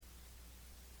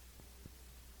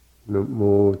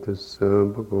Namo tassa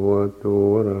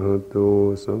bhagavato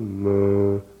arahato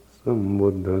samma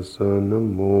sambuddhassa.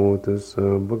 Namo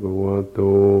tassa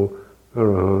bhagavato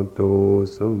arahato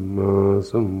samma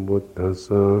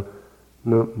sambuddhassa.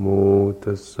 Namo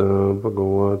tassa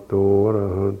bhagavato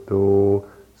arahato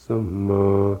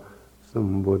samma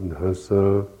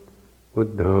sambuddhassa.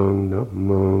 Buddhaṃ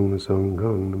dhammāṃ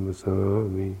saṅghāṃ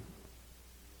namasāmi.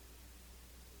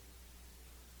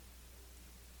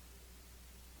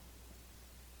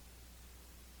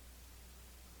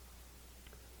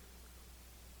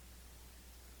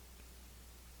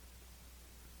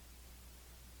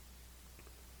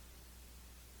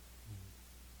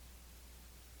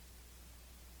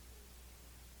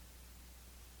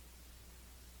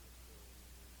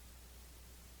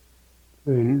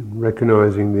 In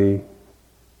recognizing the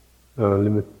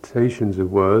limitations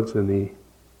of words and the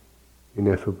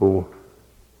ineffable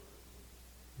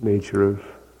nature of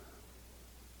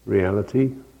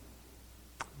reality,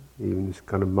 even this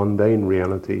kind of mundane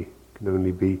reality can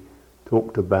only be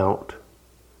talked about,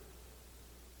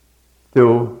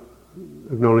 still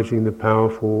acknowledging the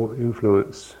powerful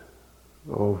influence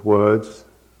of words,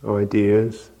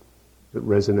 ideas that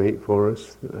resonate for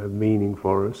us, that have meaning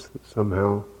for us, that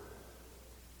somehow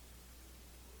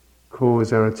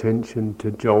cause our attention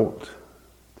to jolt,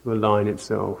 to align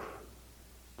itself,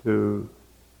 to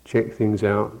check things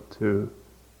out, to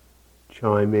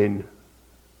chime in.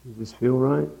 Does this feel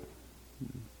right?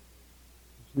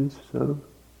 Is this so?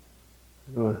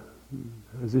 How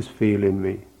does this feel in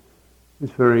me?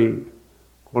 This very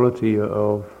quality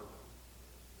of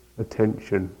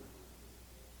attention.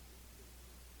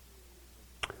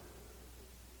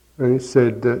 And it's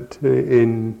said that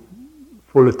in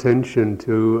full attention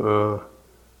to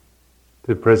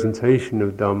the presentation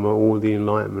of Dhamma, all the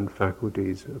enlightenment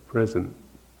faculties are present.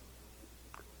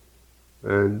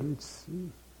 And it's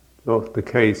not the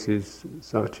case is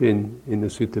such in the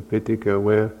Sutta Pitaka,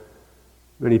 where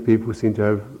many people seem to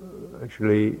have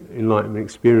actually enlightenment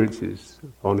experiences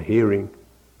upon hearing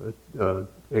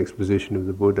exposition of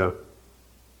the Buddha.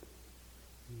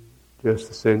 Just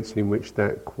the sense in which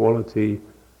that quality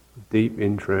of deep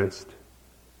interest,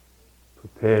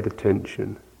 prepared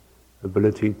attention,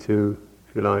 ability to,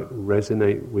 if you like,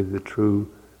 resonate with the true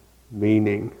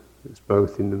meaning that's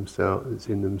both in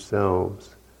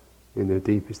themselves, in their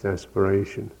deepest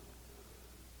aspiration.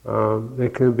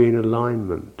 There can be an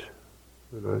alignment,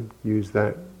 and I use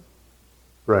that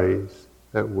phrase,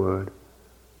 that word.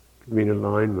 There can be an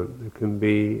alignment. There can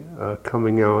be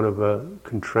coming out of a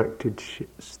contracted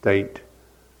state,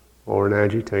 or an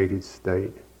agitated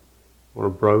state, or a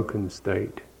broken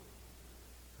state,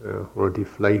 or a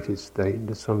deflated state,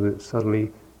 into something that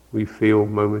suddenly we feel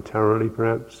momentarily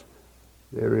perhaps.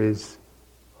 There is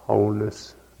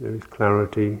wholeness, there is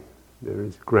clarity, there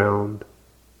is ground.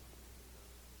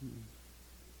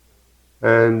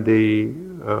 And the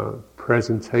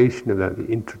presentation of that, the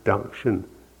introduction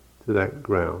to that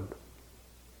ground,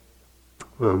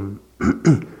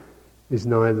 is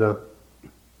neither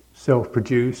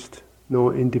self-produced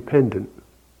nor independent.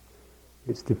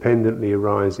 It's dependently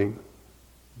arising.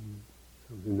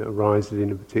 Something that arises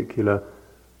in a particular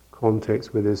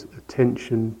context where there's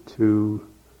attention to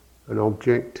an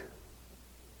object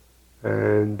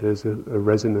and there's a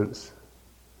resonance.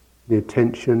 The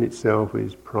attention itself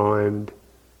is primed,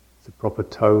 there's a proper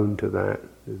tone to that,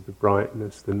 there's the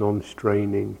brightness, the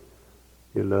non-straining,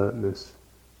 the alertness.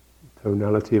 The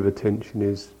tonality of attention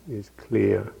is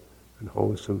clear and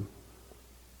wholesome.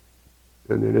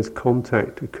 And then as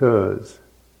contact occurs,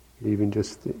 even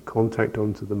just contact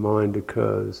onto the mind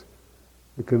occurs,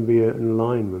 there can be an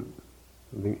alignment.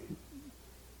 Something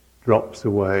drops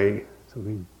away,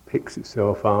 something picks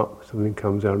itself up, something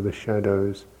comes out of the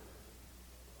shadows.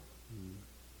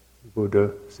 The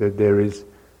Buddha said there is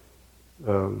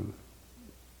Chakkung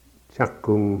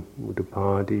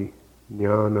Uddapadi,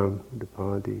 Jnanam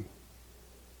Uddapadi,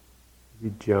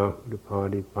 Vidya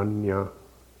Uddapadi, Panya,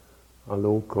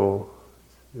 Aloko.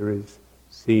 There is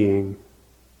seeing,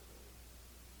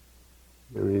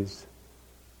 there is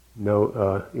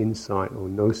no insight or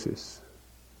gnosis,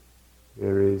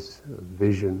 there is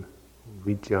vision,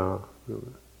 vijja,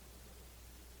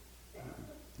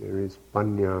 there is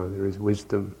panya, there is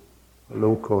wisdom,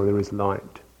 aloko, there is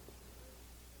light.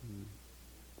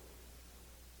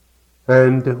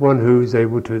 And one who is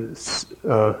able to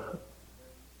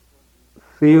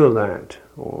feel that,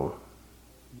 or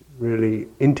really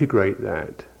integrate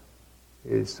that,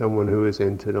 is someone who has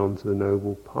entered onto the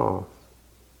noble path.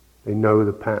 They know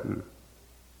the pattern.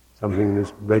 Something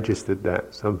has registered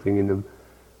that. Something in them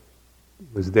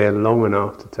was there long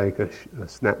enough to take a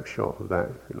snapshot of that,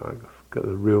 if you like, a got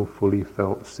the real fully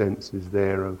felt sense is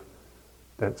there of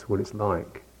that's what it's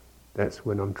like, that's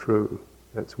when I'm true,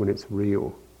 that's when it's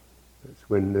real, that's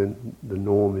when the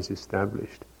norm is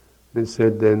established. And it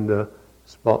said then the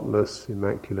spotless,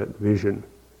 immaculate vision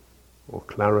or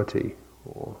clarity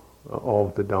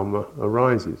of the Dhamma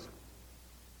arises.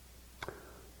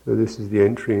 So this is the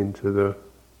entry into the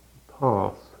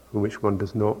path from which one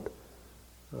does not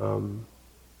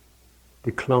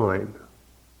decline.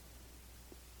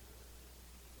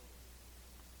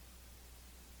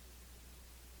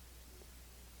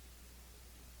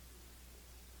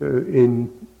 So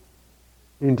in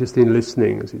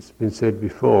listening, as it's been said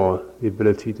before, the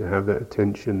ability to have that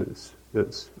attention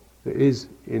that is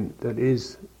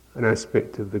an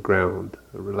aspect of the ground,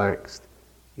 a relaxed,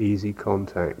 easy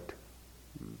contact,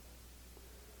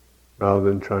 rather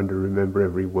than trying to remember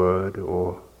every word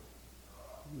or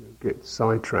get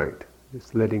sidetracked,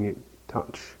 just letting it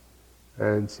touch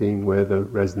and seeing where the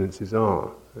resonances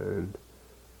are, and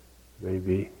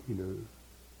maybe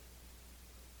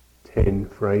 10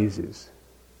 phrases,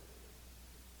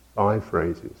 5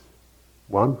 phrases,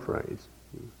 1 phrase,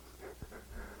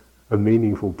 a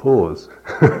meaningful pause.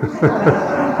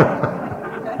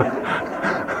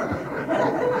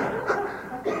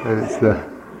 And it's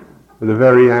the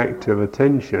very act of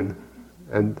attention,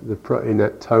 and in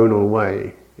that tonal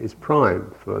way, is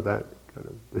prime for that kind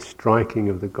of the striking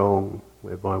of the gong,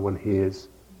 whereby one hears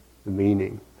the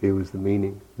meaning, feels the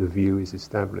meaning, the view is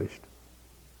established.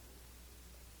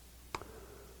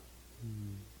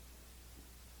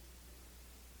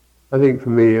 I think for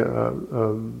me, a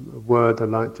word I'd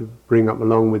like to bring up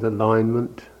along with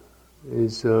alignment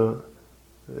is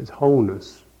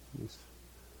wholeness.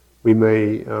 We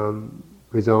may, for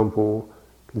example,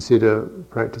 consider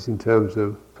practice in terms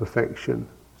of perfection,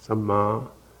 samma,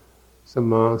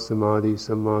 samadhi,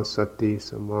 samma sati,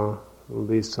 samma, all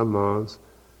these sammas.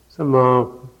 Samma,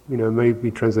 may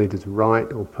be translated as right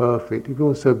or perfect. It can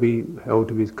also be held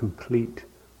to be as complete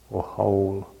or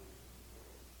whole.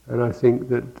 And I think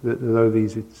that although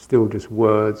these are still just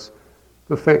words,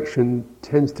 perfection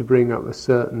tends to bring up a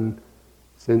certain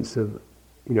sense of,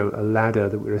 a ladder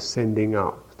that we're ascending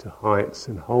up to heights,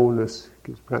 and wholeness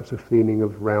gives perhaps a feeling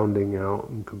of rounding out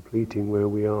and completing where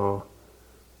we are.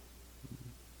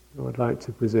 I'd like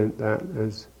to present that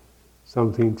as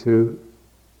something to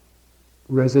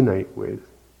resonate with.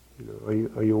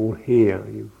 Are you all here?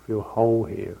 You feel whole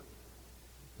here?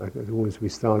 Like as always we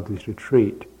start this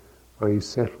retreat. Are you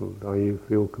settled? Are you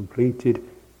feel completed?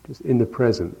 Just in the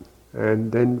present,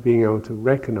 and then being able to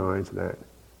recognize that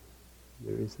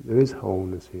there is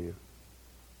wholeness here.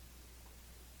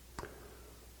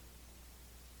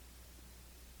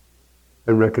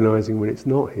 And recognizing when it's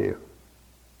not here,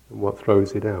 and what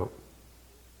throws it out.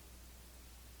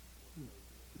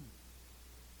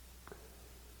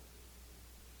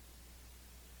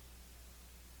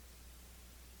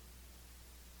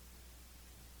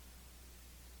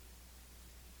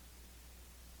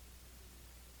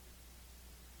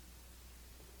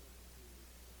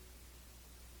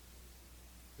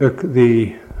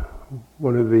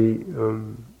 One of the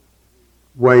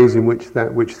ways in which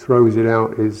that which throws it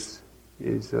out is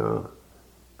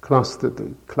clustered.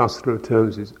 The cluster of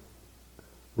terms is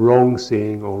wrong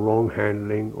seeing or wrong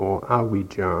handling or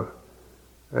avijja,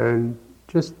 and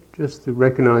just the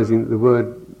recognizing that the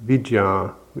word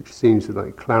vijja, which seems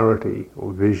like clarity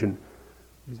or vision,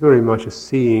 is very much a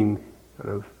seeing kind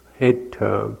of head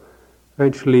term.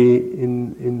 Actually,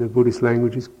 in the Buddhist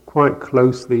language, is quite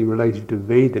closely related to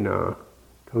Vedana,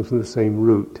 comes from the same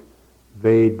root.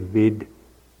 Ved, vid,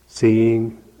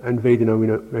 seeing, and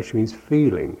Vedana actually means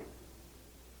feeling.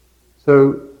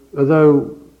 So,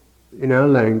 although in our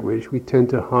language we tend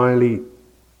to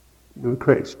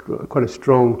create quite a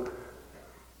strong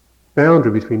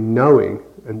boundary between knowing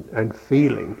and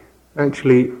feeling,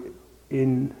 actually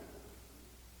in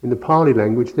the Pali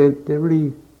language they're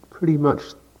really pretty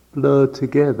much blurred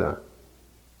together.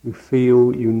 You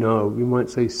feel, you know. We might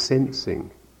say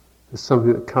sensing. There's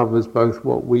something that covers both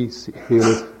what we feel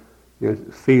as,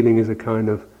 feeling is a kind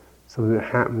of something that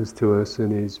happens to us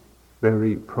and is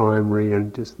very primary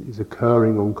and just is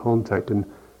occurring on contact, and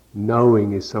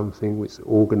knowing is something which is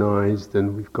organised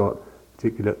and we've got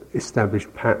particular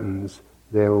established patterns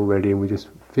there already, and we just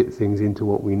fit things into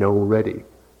what we know already.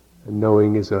 And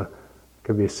knowing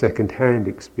can be a second-hand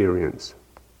experience.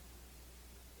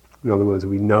 In other words,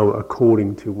 we know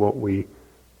according to what we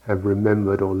have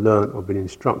remembered or learnt or been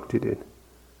instructed in.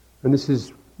 And this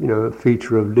is, a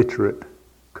feature of literate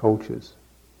cultures.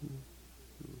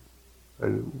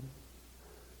 And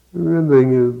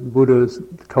remembering Buddha's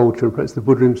culture, perhaps the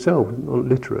Buddha himself, not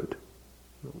literate.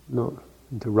 Not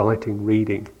into writing,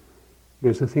 reading.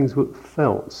 So things were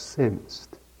felt,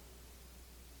 sensed.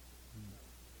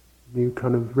 You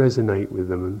kind of resonate with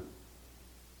them and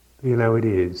feel how it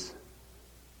is,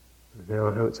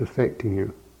 and how it's affecting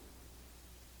you.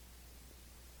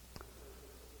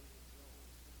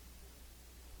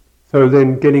 So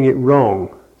then getting it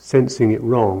wrong, sensing it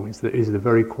wrong, is the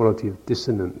very quality of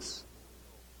dissonance.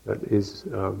 That is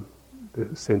the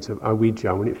sense of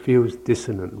avijja. When it feels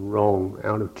dissonant, wrong,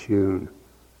 out of tune,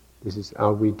 this is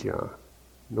avijja,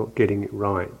 not getting it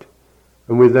right.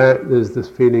 And with that, there's this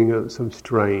feeling of some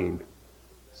strain,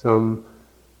 some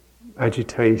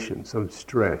agitation, some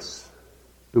stress,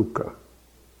 dukkha.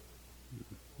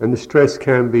 And the stress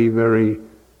can be very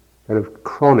kind of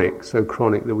chronic, so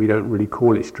chronic that we don't really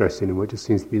call it stress anymore. It just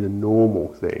seems to be the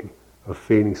normal thing of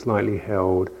feeling slightly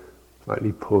held,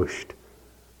 slightly pushed,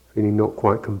 feeling not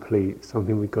quite complete,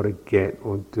 something we've got to get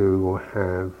or do or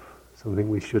have, something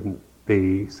we shouldn't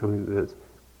be, something that's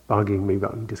bugging me,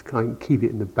 but I can just kind of keep it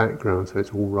in the background so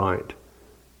it's all right.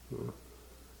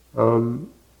 And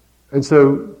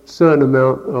so certain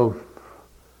amount of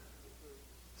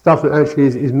stuff that actually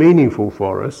is meaningful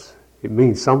for us, it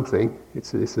means something,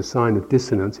 it's a sign of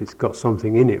dissonance, it's got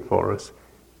something in it for us,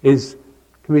 can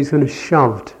be kind of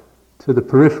shoved to the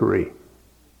periphery,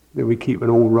 that we keep an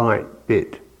all right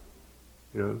bit,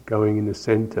 going in the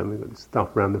centre, and we've got this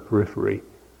stuff around the periphery.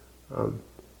 And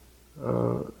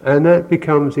that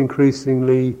becomes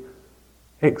increasingly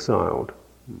exiled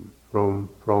from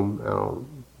our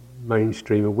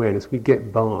mainstream awareness. We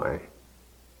get by,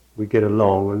 we get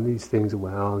along, and these things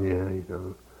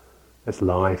are, that's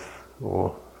life,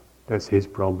 or that's his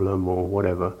problem, or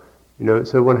whatever.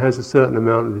 So one has a certain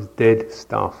amount of this dead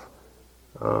stuff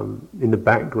in the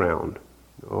background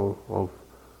of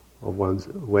one's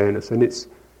awareness, and it's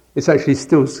actually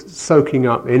still soaking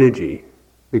up energy,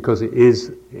 because it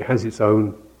has its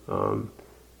own,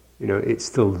 it's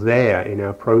still there in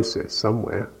our process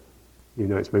somewhere.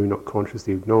 It's maybe not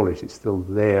consciously acknowledged, it's still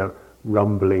there,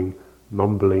 rumbling,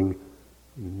 mumbling,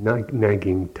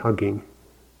 nagging, tugging.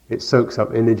 It soaks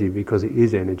up energy because it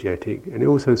is energetic, and it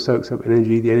also soaks up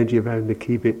energy, the energy of having to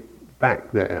keep it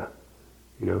back there,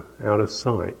 out of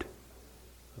sight.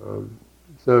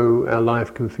 So our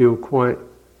life can feel quite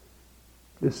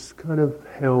just kind of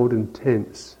held and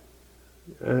tense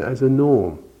as a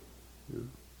norm.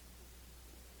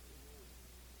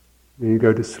 You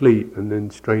go to sleep and then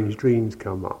strange dreams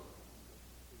come up.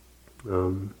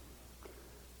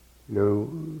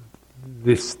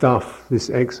 This stuff, this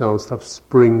exile stuff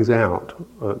springs out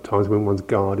at times when one's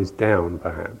guard is down,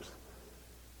 perhaps.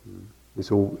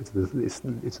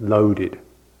 It's loaded.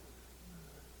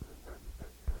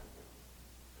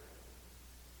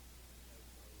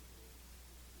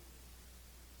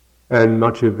 And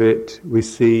much of it we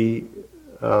see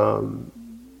around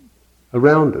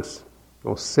us,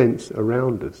 or sense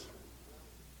around us.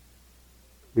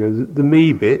 The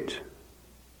me bit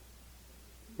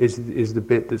is the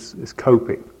bit that's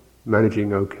coping,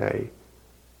 managing okay,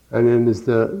 and then there's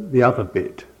the other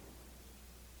bit,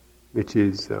 which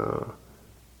is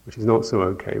not so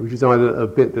okay, which is either a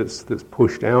bit that's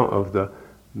pushed out of the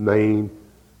main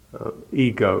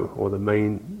ego, or the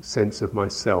main sense of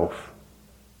myself,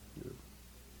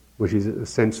 which is a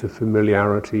sense of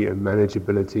familiarity and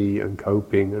manageability and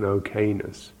coping and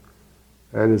okayness.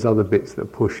 And there's other bits that are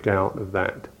pushed out of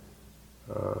that,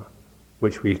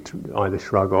 which we either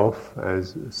shrug off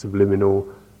as subliminal,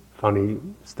 funny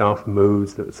stuff,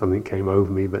 moods, that something came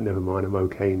over me, but never mind, I'm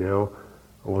okay now.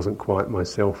 I wasn't quite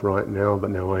myself right now,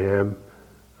 but now I am.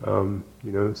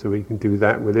 So we can do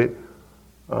that with it.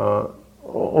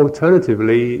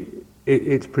 Alternatively,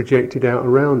 it's projected out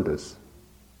around us.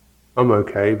 I'm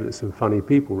okay, but there's some funny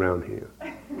people around here.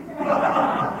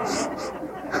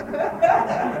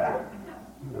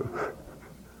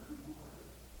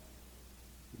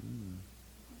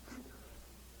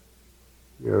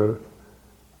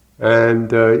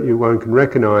 And one can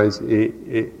recognise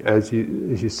it as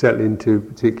you settle into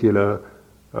particular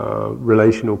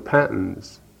relational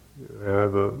patterns,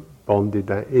 however bonded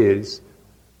that is.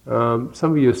 Some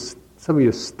of your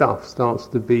stuff starts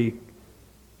to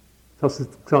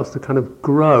kind of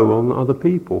grow on other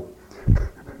people.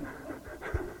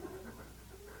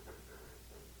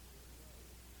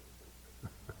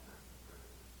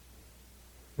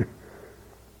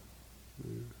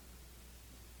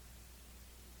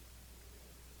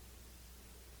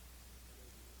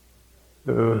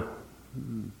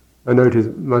 I notice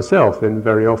myself, then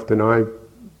very often I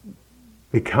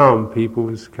become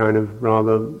people's kind of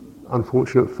rather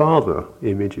unfortunate father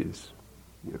images.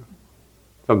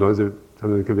 Sometimes it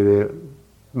could be their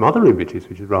mother images,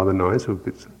 which is rather nice, or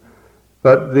bits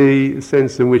But the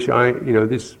sense in which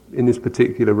in this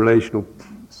particular relational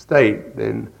state,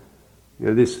 then,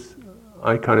 this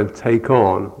I kind of take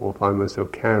on or find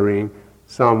myself carrying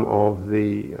some of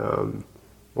the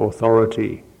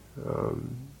authority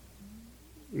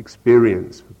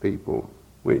experience for people,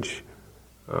 which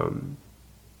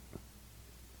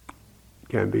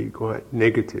can be quite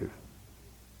negative,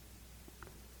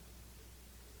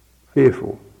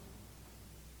 fearful.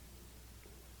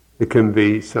 There can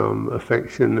be some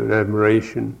affection and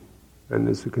admiration, and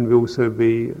there can also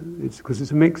be, because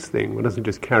it's a mixed thing. One doesn't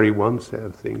just carry one set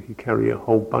of things, you carry a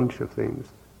whole bunch of things.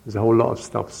 There's a whole lot of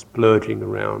stuff splurging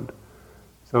around.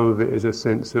 Some of it is a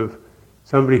sense of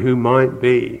somebody who might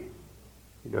be,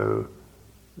 the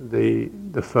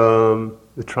firm,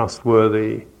 the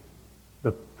trustworthy,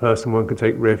 the person one can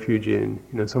take refuge in,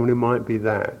 someone who might be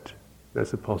that.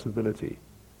 That's a possibility.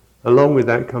 Along with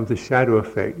that comes the shadow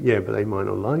effect. Yeah, but they might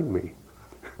not like me.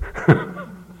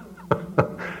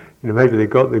 Maybe they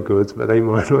got the goods, but they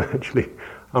might not actually.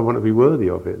 I want to be worthy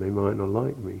of it. They might not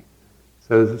like me.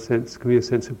 So there's can be a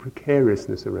sense of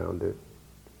precariousness around it.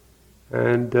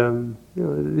 And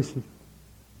this is,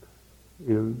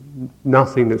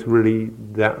 nothing that's really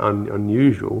that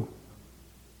unusual.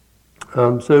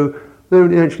 So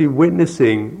then, actually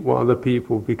witnessing what other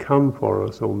people become for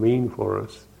us or mean for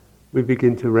us, we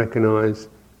begin to recognize,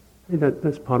 hey,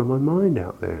 that's part of my mind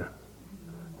out there.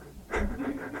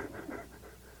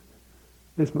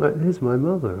 There's my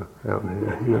mother out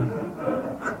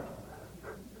there,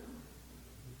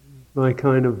 my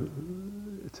kind of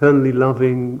eternally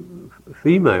loving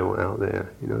female out there,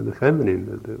 the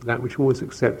feminine, that which always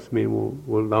accepts me and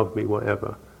will love me,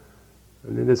 whatever.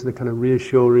 And then there's the kind of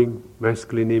reassuring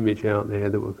masculine image out there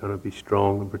that will kind of be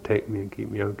strong and protect me and keep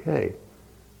me okay.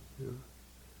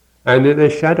 And then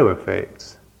there's shadow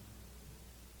effects.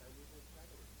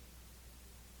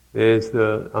 There's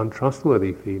the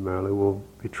untrustworthy female who will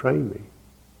betray me.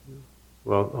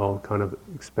 Well, I'll kind of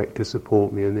expect to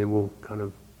support me, and then will kind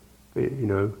of,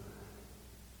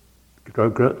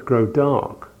 grow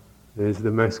dark. There's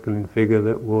the masculine figure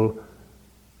that will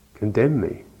condemn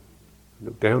me,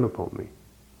 look down upon me.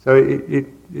 So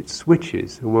it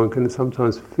switches, and one can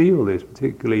sometimes feel this,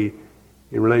 particularly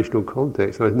in relational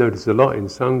context. I've noticed a lot in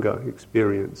Sangha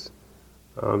experience,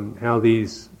 how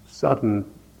these sudden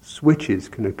switches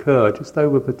can occur just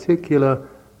over particular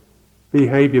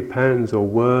behavior patterns or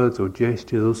words or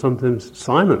gestures or sometimes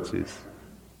silences,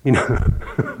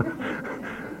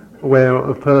 where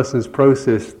a person's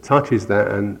process touches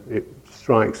that and it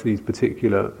strikes these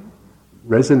particular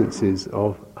resonances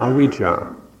of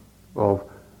avijja, of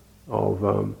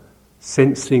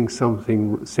sensing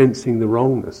something, sensing the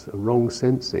wrongness, a wrong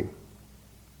sensing.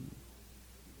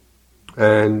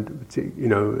 And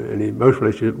in emotional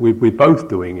relationship, we're both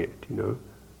doing it.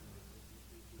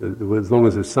 As long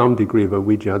as there's some degree of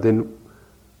avijja, then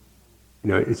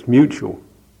it's mutual.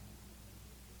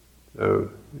 So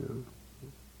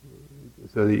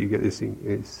that you get this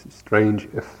strange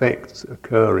effects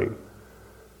occurring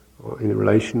in the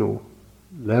relational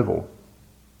level.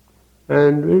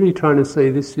 And really trying to say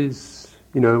this is,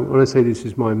 when I say this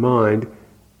is my mind,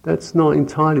 that's not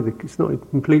entirely, it's not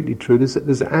completely true.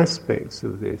 There's aspects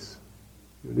of this.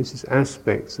 This is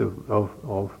aspects of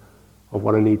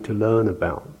what I need to learn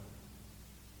about.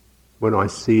 What I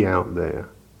see out there,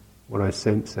 what I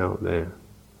sense out there.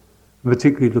 And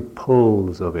particularly the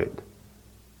pulls of it.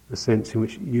 The sense in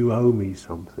which you owe me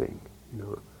something,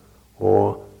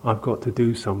 or I've got to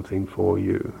do something for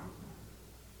you.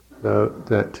 So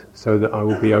that I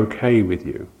will be okay with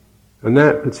you. And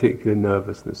that particular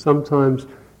nervousness, sometimes,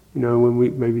 when we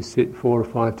maybe sit 4 or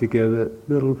 5 together, a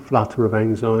little flutter of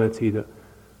anxiety that,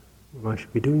 I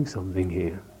should be doing something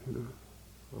here.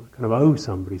 I kind of owe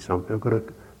somebody something, I've got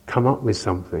to come up with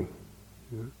something.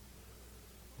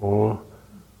 Or,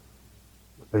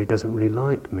 but he doesn't really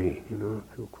like me,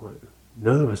 I feel quite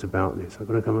nervous about this, I've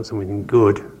got to come up with something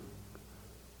good.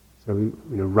 So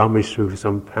we rummage through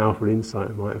some powerful insight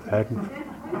I might have had.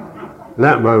 At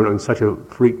that moment I'm in such a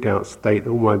freaked out state that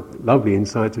all my lovely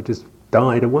insights have just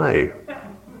died away.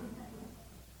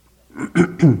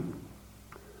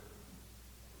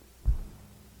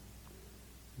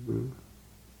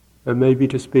 And maybe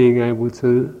just being able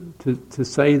to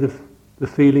say the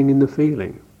feeling in the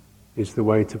feeling is the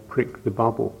way to prick the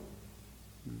bubble,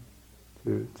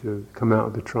 to come out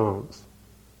of the trance.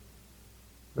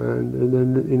 And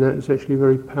then that's actually a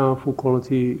very powerful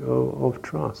quality of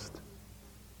trust.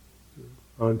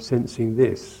 I'm sensing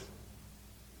this.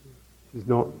 This is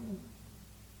not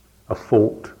a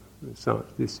fault as such.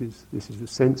 This is a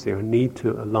sensing. I need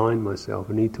to align myself.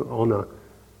 I need to honour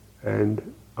and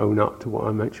own up to what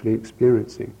I'm actually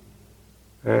experiencing.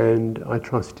 And I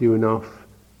trust you enough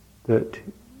that,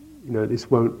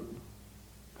 this won't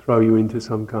throw you into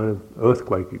some kind of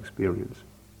earthquake experience.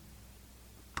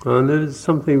 And there's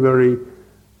something very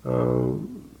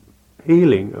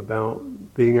healing about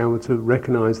being able to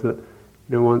recognize that,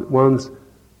 one's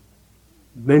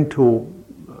mental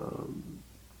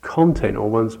content, or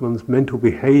one's mental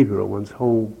behavior, or one's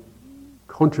whole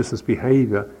consciousness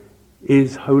behavior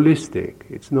is holistic.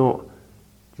 It's not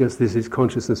just this is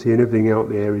consciousness here and everything out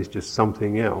there is just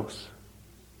something else.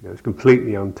 It's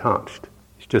completely untouched.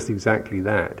 It's just exactly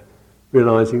that.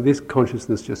 Realizing this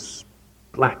consciousness just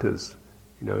splatters.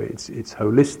 It's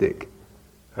holistic,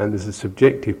 and there's a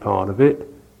subjective part of it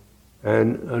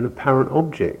and an apparent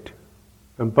object.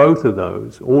 And both of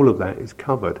those, all of that is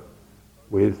covered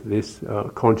with this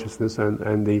consciousness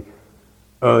and the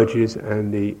urges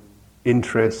and the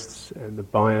interests and the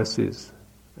biases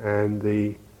and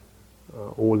the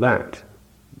all that.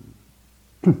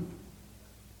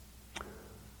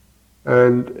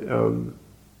 And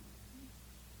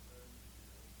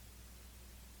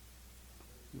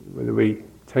whether we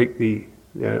take the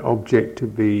object to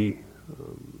be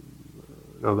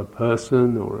another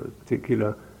person, or a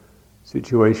particular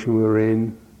situation we're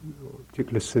in, or a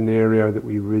particular scenario that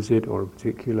we visit, or a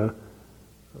particular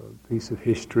piece of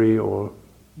history, or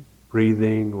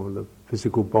breathing, or the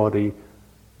physical body,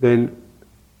 then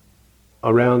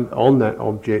on that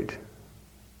object,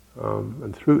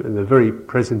 and the very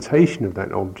presentation of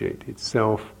that object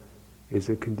itself is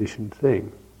a conditioned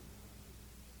thing.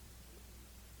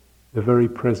 The very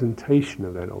presentation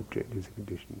of that object is a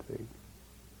conditioned thing.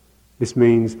 This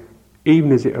means,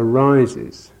 even as it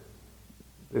arises,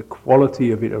 the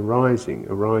quality of it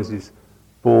arises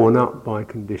borne up by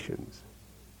conditions.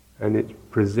 And it's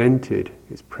presented,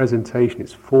 its presentation,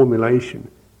 its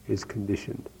formulation is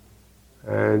conditioned.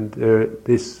 And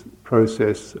this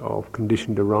process of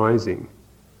conditioned arising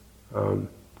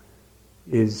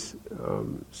is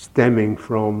stemming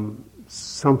from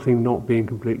something not being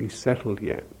completely settled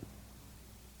yet.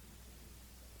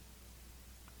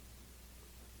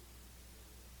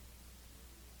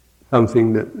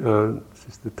 Something that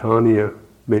Sister Tanya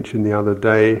mentioned the other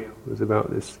day was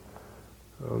about this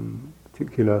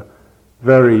particular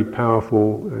very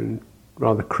powerful and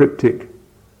rather cryptic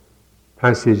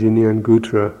passage in the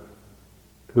Anguttara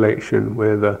collection,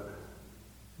 where the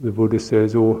Buddha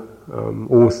says all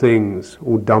things,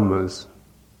 all dhammas,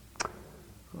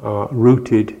 are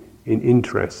rooted in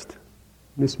interest.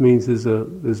 This means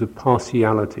there's a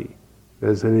partiality,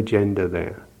 there's an agenda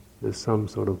there, there's some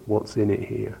sort of what's in it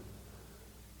here.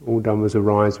 All dhammas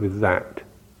arise with that.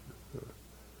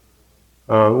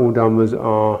 All dhammas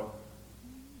are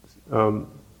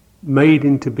made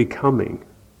into becoming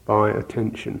by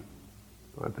attention.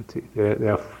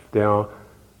 They are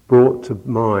brought to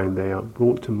mind. They are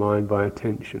brought to mind by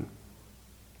attention.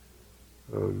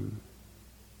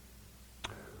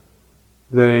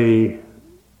 They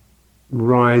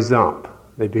rise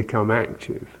up. They become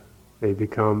active. They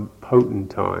become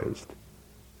potentized.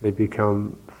 They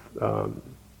become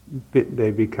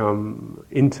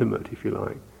intimate, if you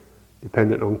like,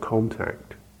 dependent on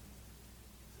contact.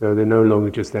 So they're no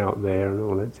longer just out there and,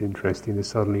 oh, that's interesting, they're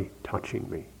suddenly touching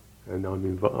me. And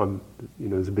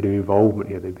there's a bit of involvement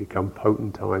here, they become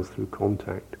potentized through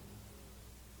contact.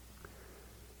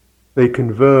 They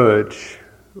converge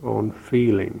on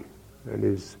feeling, and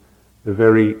is the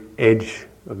very edge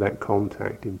of that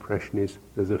contact impression is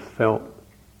there's a felt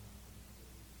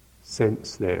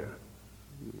sense there.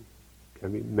 It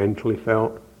can be mentally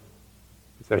felt,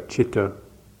 it's that chitta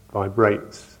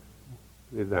vibrates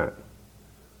with that.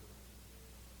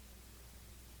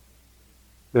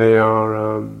 They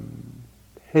are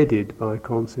headed by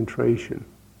concentration.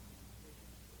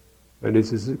 And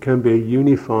it can be a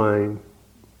unifying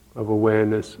of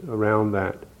awareness around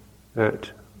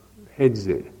that heads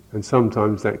it. And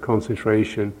sometimes that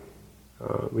concentration,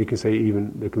 we can say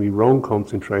even there can be wrong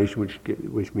concentration,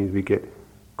 which means we get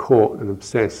caught and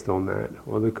obsessed on that.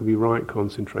 Or there could be right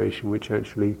concentration, which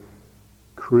actually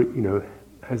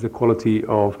has the quality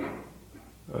of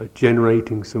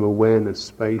generating some awareness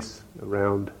space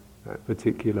around that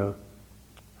particular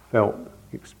felt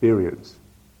experience.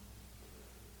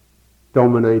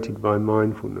 Dominated by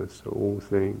mindfulness of all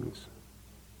things.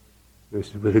 This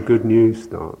is where the good news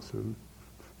starts. And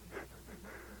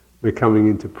we're coming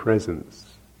into presence.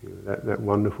 That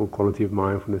wonderful quality of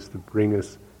mindfulness to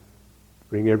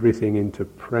bring everything into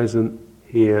present,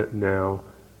 here, now.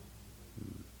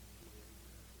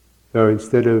 So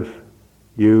instead of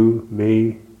you,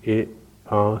 me, it,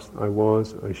 past, I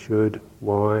was, I should,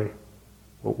 why,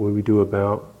 what will we do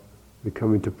about, we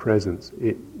come into presence,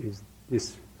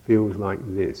 this feels like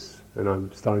this, and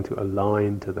I'm starting to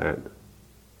align to that.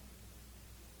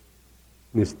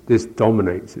 This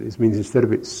dominates it. This means instead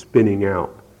of it spinning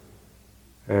out,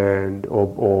 and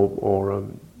or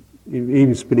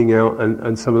even spinning out,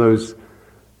 and some of those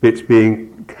bits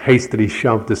being hastily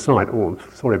shoved aside. Oh,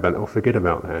 sorry about that. I'll forget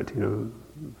about that.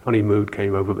 Funny mood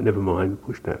came over, but never mind.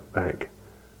 Push that back.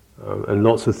 And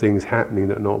lots of things happening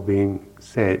that are not being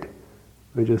said.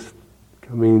 We're just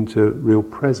coming into real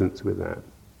presence with that,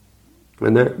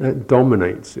 and that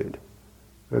dominates it.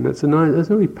 And that's a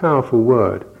very powerful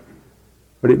word.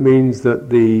 But it means that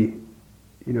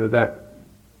that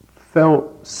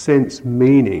felt sense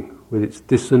meaning with its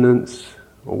dissonance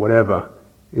or whatever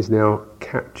is now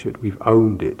captured. We've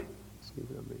owned it. See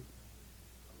what I mean?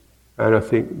 And I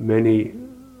think many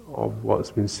of what's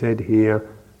been said here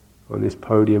on this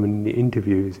podium and in the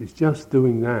interviews is just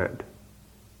doing that.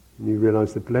 And you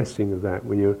realize the blessing of that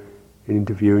when you're in an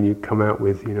interview and you come out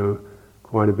with,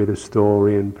 quite a bit of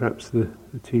story, and perhaps the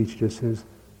teacher just says,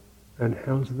 "And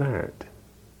how's that?"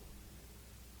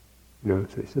 So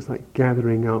it's just like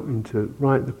gathering up into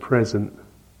right the present.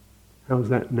 How's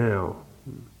that now?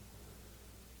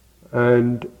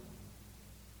 And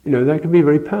that can be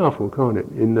very powerful, can't it?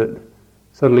 In that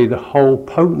suddenly the whole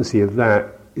potency of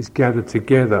that is gathered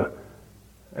together,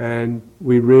 and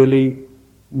we really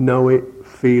know it,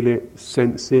 feel it,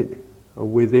 sense it, are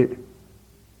with it.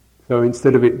 So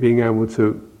instead of it being able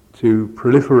to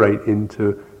proliferate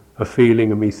into a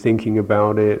feeling of me thinking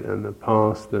about it and the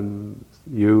past and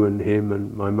you and him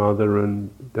and my mother and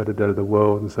the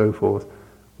world and so forth,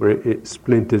 where it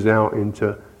splinters out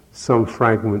into some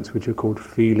fragments which are called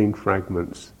feeling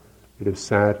fragments, a bit of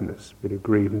sadness, a bit of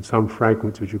grief, and some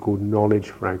fragments which are called knowledge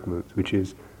fragments, which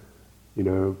is,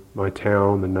 my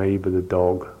town, the neighbour, the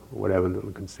dog, or whatever,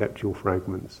 little conceptual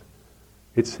fragments.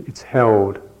 It's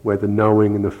held where the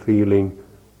knowing and the feeling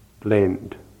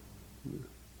blend.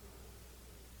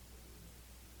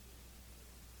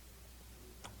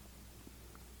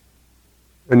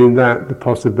 And in that, the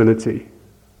possibility,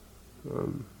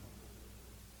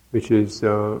 which is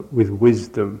with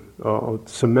wisdom,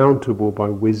 surmountable by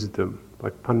wisdom, by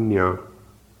panya,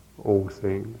 all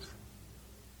things.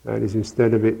 That is,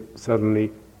 instead of it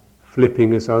suddenly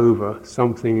flipping us over,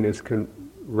 something in us can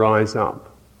rise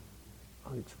up.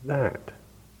 Oh, it's that.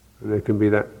 And there can be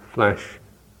that flash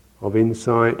of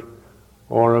insight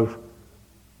or of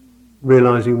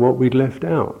realizing what we'd left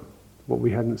out, what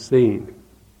we hadn't seen.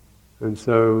 And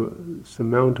so,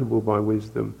 surmountable by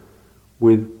wisdom,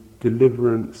 with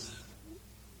deliverance,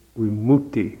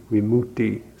 vimutti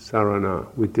sarana,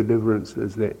 with deliverance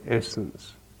as their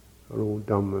essence, are all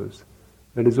dhammas.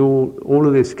 That is, all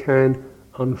of this can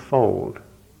unfold.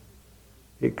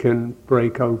 It can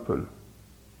break open.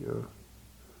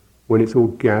 When it's all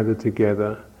gathered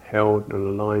together, held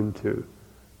and aligned to,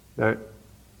 that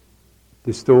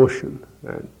distortion,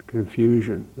 that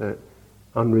confusion, that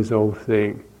unresolved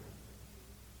thing,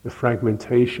 the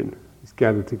fragmentation is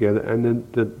gathered together, and then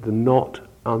the knot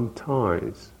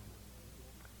unties.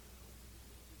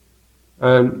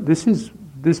 And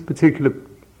this particular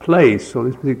place, or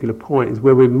this particular point, is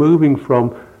where we're moving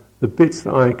from the bits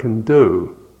that I can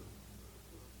do,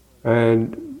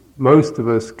 and most of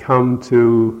us come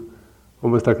to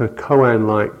almost like a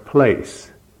koan-like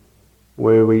place,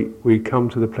 where we come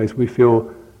to the place we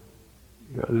feel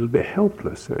a little bit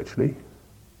helpless, actually.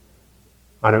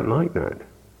 I don't like that.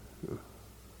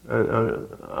 And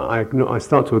I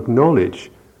start to acknowledge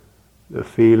the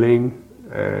feeling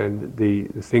and the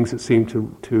things that seem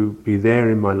to be there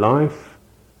in my life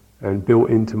and built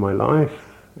into my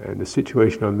life, and the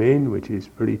situation I'm in, which is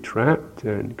pretty trapped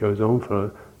and goes on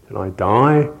till I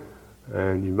die,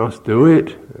 and you must do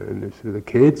it, and it's for the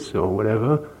kids or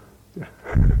whatever.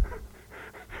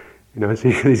 So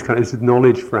this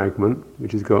knowledge fragment,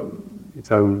 which has got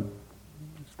its own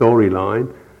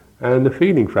storyline, and the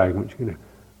feeling fragment.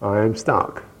 I am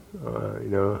stuck. I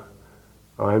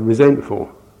am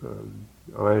resentful.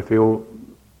 I feel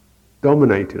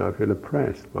dominated. I feel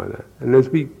oppressed by that. And as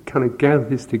we kind of gather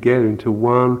this together into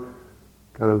one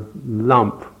kind of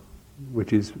lump,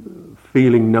 which is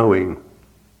feeling, knowing,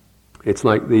 it's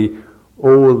like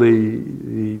all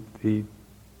the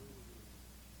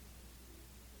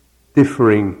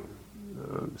differing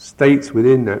states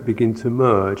within that begin to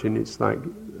merge, and it's like,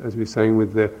 as we were saying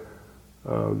with the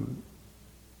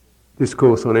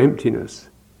discourse on emptiness,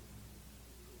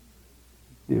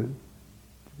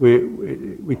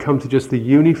 we come to just the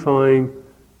unifying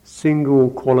single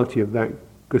quality of that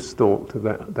gestalt, of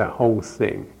that whole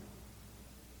thing.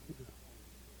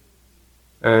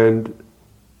 And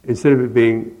instead of it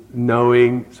being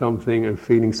knowing something and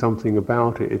feeling something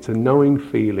about it. It's a knowing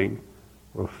feeling,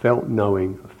 or a felt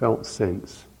knowing, a felt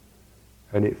sense,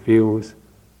 and it feels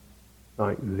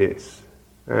like this.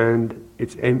 And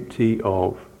it's empty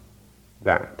of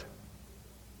that.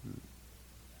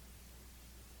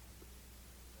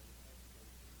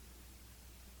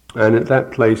 And at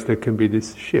that place there can be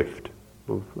this shift,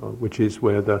 which is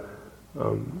where the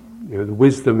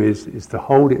wisdom is to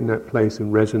hold it in that place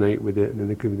and resonate with it, and then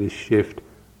there can be this shift,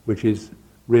 which is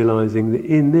realizing that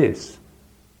in this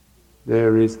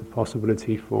there is the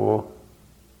possibility for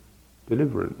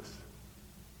deliverance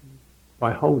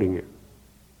by holding it.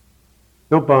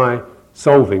 Not by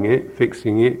solving it,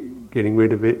 fixing it, getting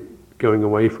rid of it, going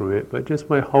away from it, but just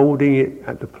by holding it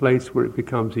at the place where it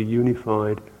becomes a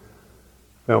unified,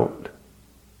 felt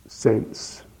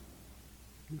sense.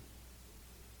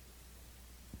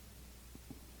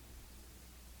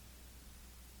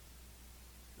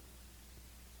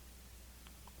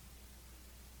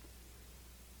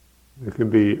 There can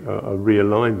be a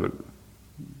realignment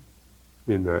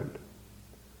in that.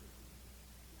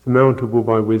 Surmountable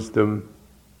by wisdom,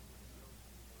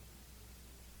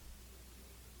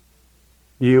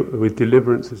 with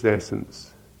deliverance as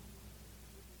essence,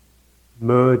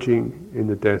 merging in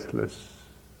the deathless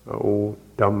are all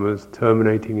dhammas,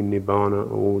 terminating in nibbana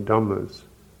are all dhammas.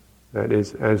 That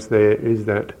is, as there is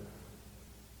that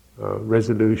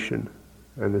resolution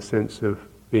and the sense of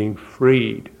being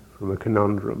freed from a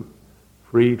conundrum,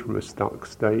 freed from a stuck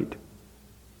state,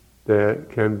 there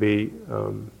can be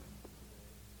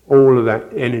all of that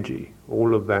energy,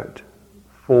 all of that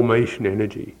formation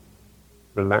energy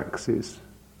relaxes,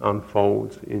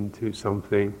 unfolds into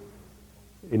something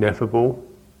ineffable,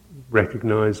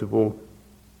 recognizable,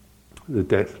 the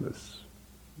deathless.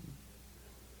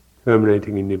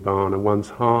 Terminating in nibbana, one's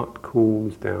heart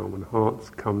cools down, when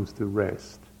heart comes to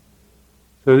rest.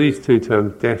 So these two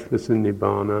terms, deathless and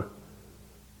nibbana,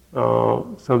 are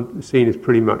seen as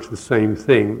pretty much the same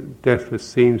thing. Deathless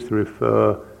seems to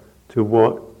refer to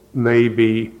what may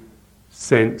be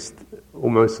sensed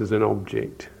almost as an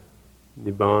object.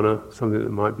 Nibbana, something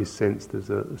that might be sensed as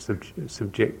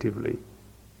subjectively.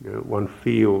 One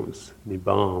feels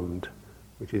nibbamed,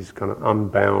 which is kind of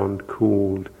unbound,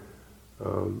 cooled,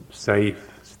 safe,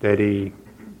 steady,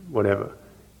 whatever.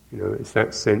 It's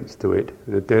that sense to it.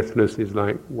 And the deathless is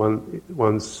like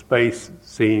one's space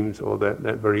seems, or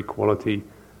that very quality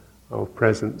of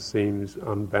presence seems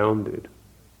unbounded,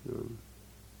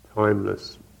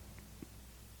 timeless.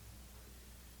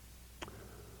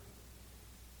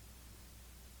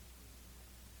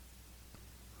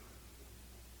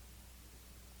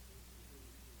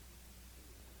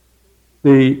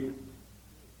 The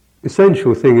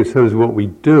essential thing in terms of what we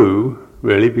do,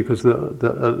 really, because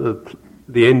the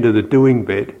end of the doing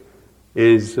bit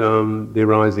is the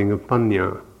arising of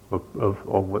panya, of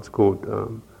what's called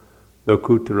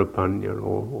lokuttara panya,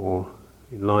 or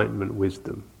enlightenment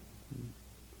wisdom.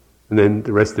 And then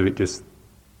the rest of it just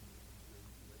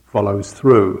follows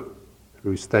through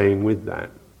staying with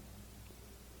that,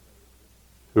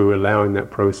 through allowing that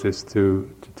process to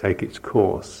take its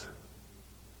course,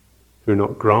 through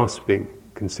not grasping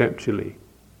conceptually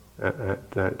at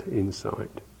that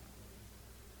insight,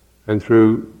 and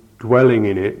through dwelling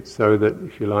in it, so that,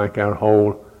 if you like, our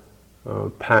whole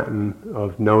pattern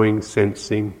of knowing,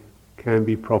 sensing can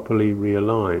be properly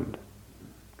realigned,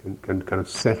 can kind of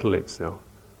settle itself.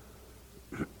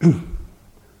 And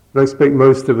I expect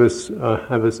most of us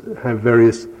have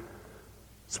various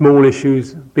small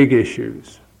issues, big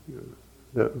issues,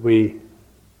 that we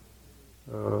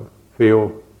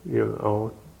feel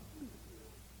are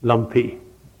lumpy,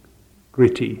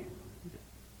 gritty,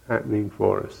 happening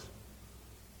for us.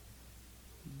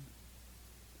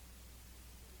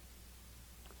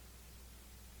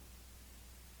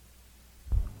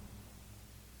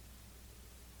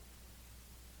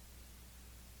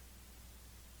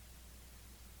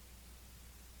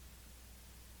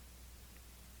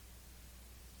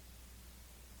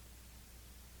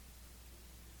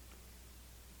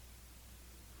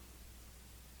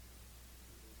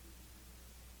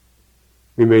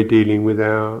 We may be dealing with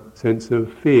our sense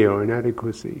of fear or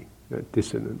inadequacy, that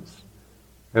dissonance.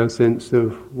 Our sense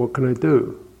of, what can I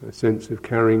do? A sense of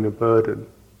carrying a burden.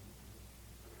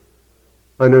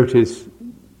 I notice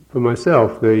for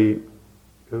myself being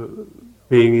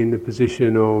in the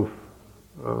position of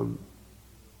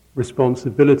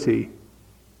responsibility,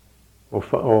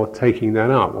 or taking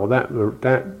that up, or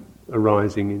that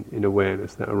arising in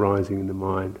awareness, that arising in the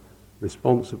mind,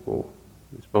 responsible,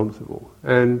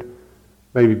 and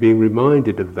maybe being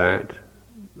reminded of that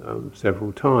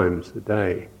several times a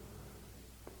day.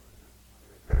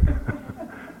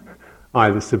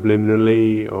 either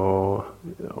subliminally or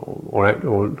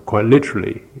quite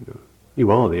literally.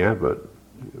 You are the abbot.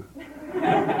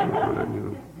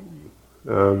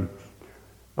 Or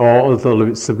although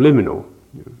it's subliminal.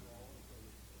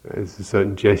 There's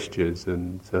certain gestures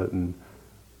and certain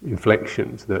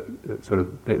inflections that sort of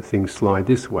let things slide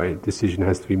this way. A decision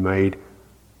has to be made,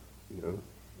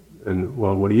 and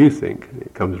well, what do you think? And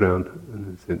it comes around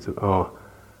in the sense of,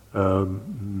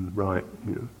 right,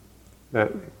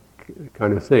 that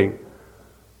kind of thing.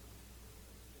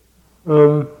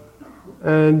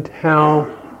 And how,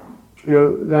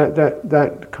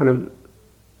 that kind of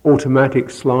automatic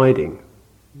sliding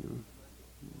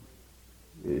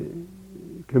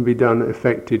can be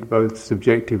affected both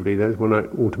subjectively, that's when it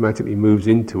automatically moves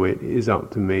into it, is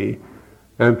up to me,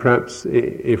 and perhaps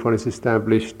if one has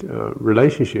established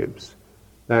relationships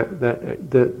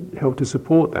that help to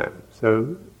support that.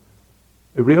 So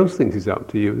everybody else thinks it's up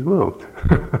to you as well.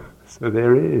 So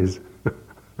there it is.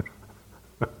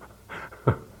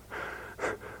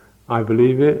 I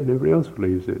believe it, and everybody else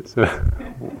believes it. So,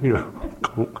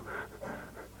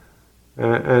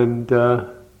 and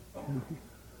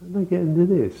I get into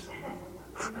this.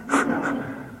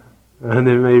 And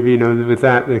then maybe, with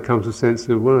that there comes a sense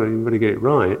of, well, you better get it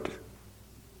right. There's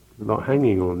a lot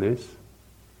hanging on this.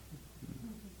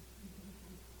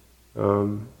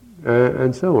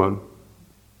 And so on.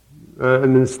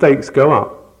 And then the stakes go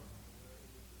up.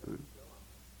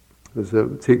 So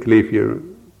particularly if you're,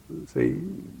 say,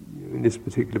 in this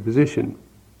particular position,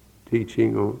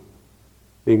 teaching or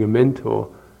being a mentor,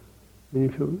 then you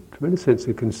feel a tremendous sense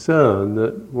of concern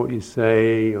that what you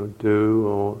say or do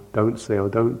or don't say or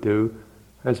don't do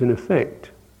has an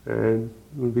effect, and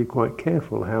you'll be quite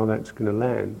careful how that's going to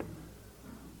land.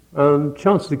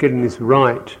 Chances of getting this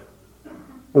right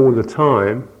all the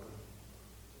time,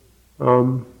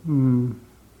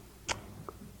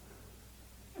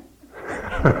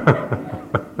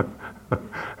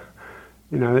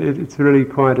 it's really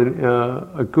quite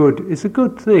a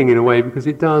good thing in a way, because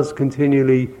it does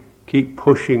continually keep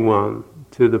pushing one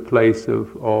to the place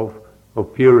of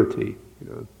purity,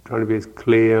 trying to be as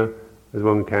clear as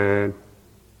one can,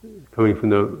 coming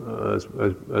from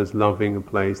as loving a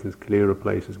place, as clear a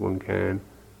place as one can,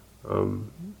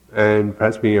 and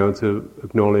perhaps being able to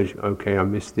acknowledge, okay, I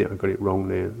missed it, I got it wrong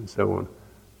there, and so on.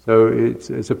 So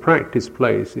it's a practice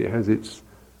place. It has its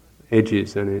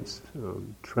edges and its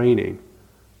training.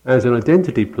 As an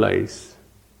identity place,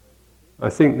 I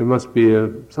think there must be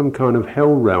some kind of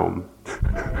hell realm.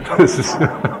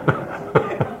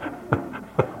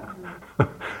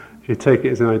 If you take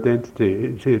it as an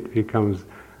identity, it becomes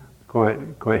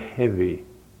quite heavy.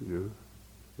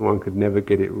 One could never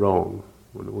get it wrong.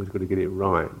 One always got to get it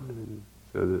right.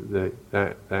 So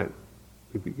that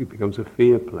it becomes a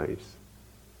fear place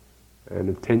and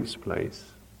a tense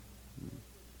place.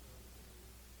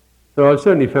 So I've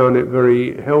certainly found it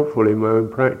very helpful in my own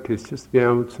practice just to be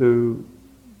able to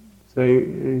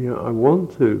say, I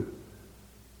want to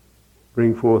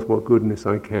bring forth what goodness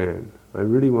I can. I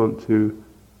really want to,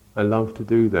 I love to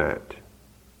do that.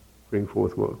 Bring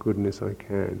forth what goodness I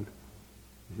can.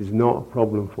 This is not a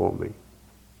problem for me.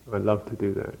 I love to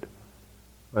do that.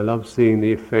 I love seeing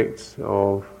the effects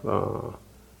of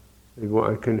what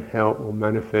I can help or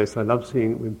manifest. I love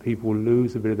seeing when people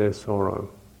lose a bit of their sorrow.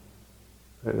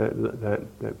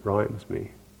 That brightens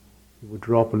me. People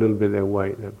drop a little bit of their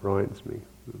weight, that brightens me.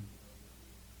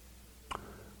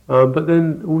 But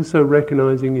then also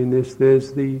recognizing in this,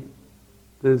 there's the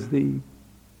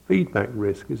feedback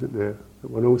risk, isn't there?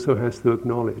 That one also has to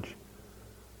acknowledge.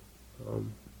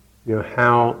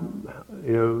 How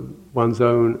one's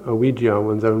own avijja,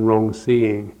 one's own wrong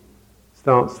seeing,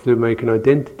 starts to make an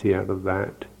identity out of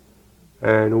that,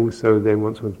 and also then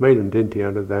once one's made an identity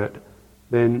out of that,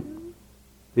 then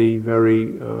the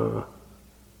very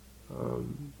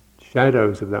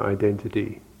shadows of that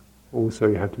identity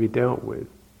also have to be dealt with.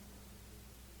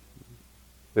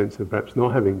 Sense of perhaps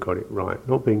not having got it right,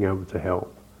 not being able to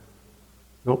help,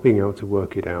 not being able to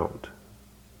work it out.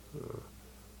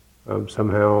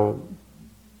 Somehow,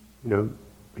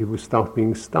 people start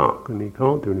being stuck and you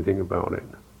can't do anything about it.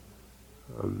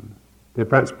 There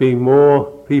perhaps being more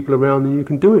people around than you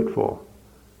can do it for.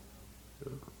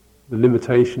 The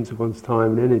limitations of one's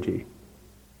time and energy.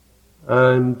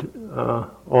 And,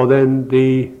 or then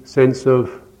the sense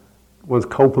of one's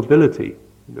culpability.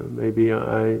 Maybe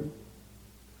I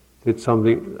did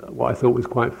something what I thought was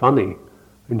quite funny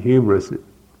and humorous. It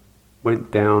went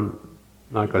down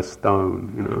like a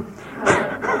stone,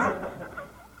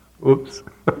 Oops.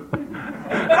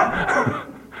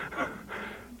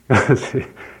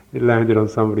 it landed on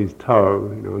somebody's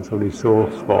toe, on somebody's sore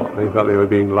spot. They felt they were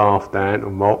being laughed at or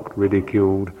mocked,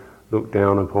 ridiculed, looked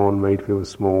down upon, made feel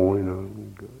small,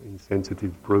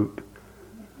 insensitive brute.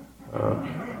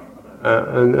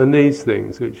 And these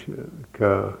things which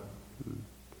occur.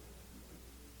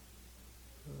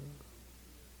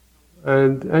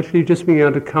 And actually just being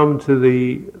able to come to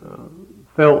the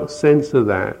felt sense of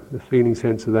that, the feeling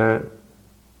sense of that,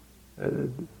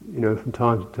 from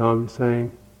time to time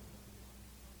saying,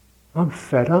 I'm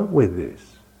fed up with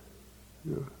this.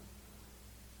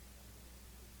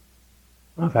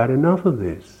 I've had enough of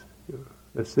this.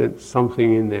 A sense,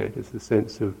 something in there, just a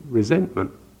sense of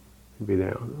resentment can be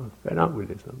there. I'm fed up with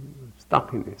this. I'm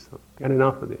stuck in this. I've had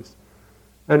enough of this.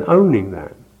 And owning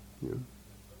that.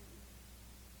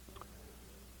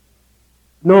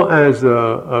 Not as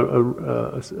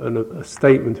a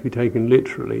statement to be taken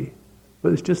literally,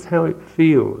 but it's just how it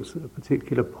feels at a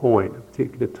particular point, a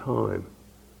particular time.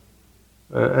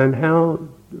 And how,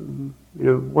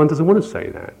 one doesn't want to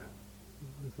say that.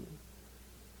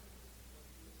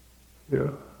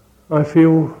 I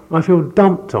feel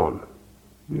dumped on,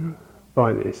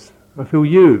 by this. I feel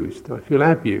used. I feel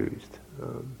abused. I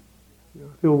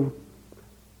feel,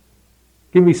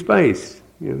 give me space.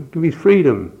 Give me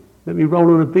freedom. Let me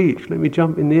roll on a beach. Let me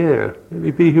jump in the air. Let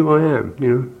me be who I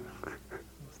am.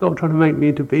 Stop trying to make me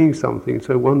into being something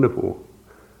so wonderful,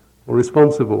 or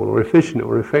responsible, or efficient,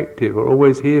 or effective, or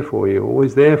always here for you, or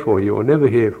always there for you, or never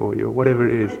here for you, or whatever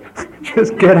it is.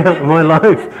 Just get out of my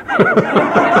life.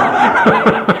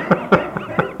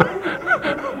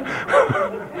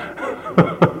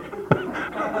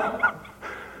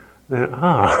 Then,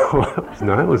 well,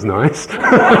 that was nice.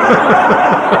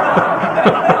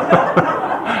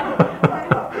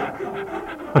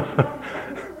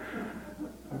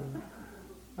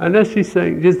 And as she's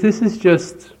saying, this is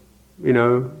just,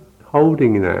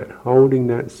 holding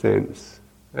that sense,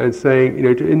 and saying,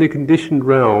 in the conditioned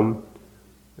realm,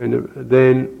 and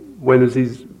then when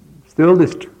there's still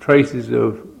this traces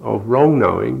of wrong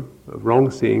knowing, of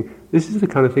wrong seeing, this is the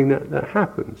kind of thing that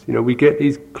happens. We get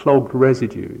these clogged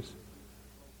residues.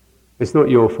 It's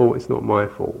not your fault, it's not my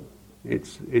fault.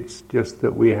 It's just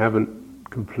that we haven't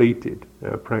completed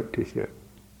our practice yet.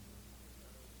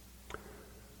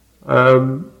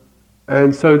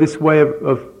 And so this way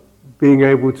of being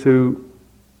able to,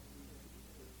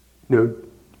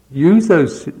 use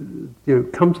those,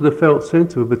 come to the felt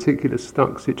sense of a particular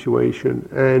stuck situation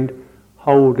and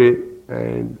hold it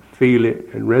and feel it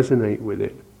and resonate with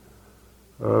it.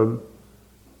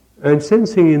 And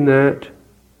sensing in that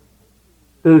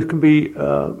there can be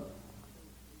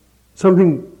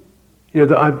something,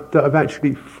 that I've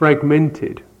actually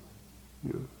fragmented.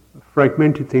 A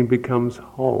fragmented thing becomes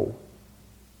whole.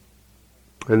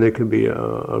 And there can be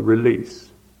a release.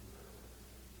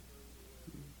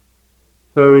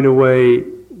 So in a way,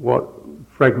 what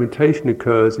fragmentation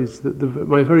occurs is that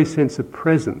my very sense of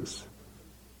presence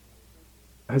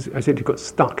has actually got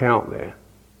stuck out there.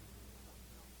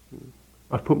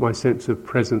 I've put my sense of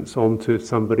presence onto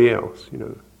somebody else,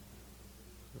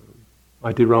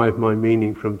 I derive my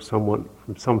meaning from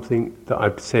something that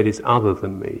I've said is other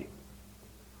than me.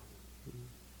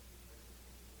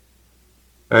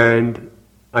 And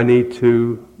I need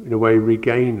to, in a way,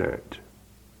 regain that,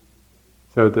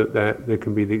 so that there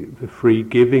can be the free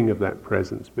giving of that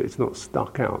presence, but it's not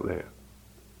stuck out there.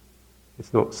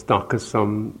 It's not stuck as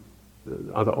some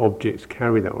other objects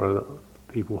carry that, or other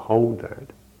people hold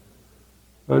that.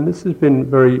 And this has been a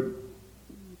very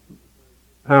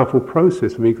powerful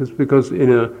process for me, because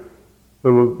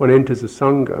when one enters a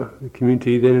sangha, the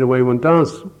community, then in a way one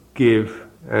does give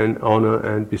and honour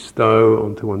and bestow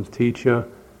onto one's teacher,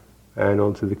 and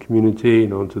onto the community,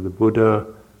 and onto the Buddha,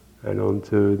 and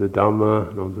onto the Dhamma,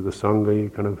 and onto the Sangha. You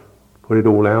kind of put it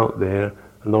all out there.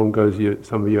 Along goes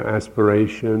some of your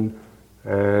aspiration,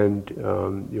 and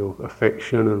your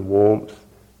affection and warmth,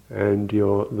 and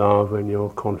your love and your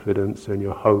confidence and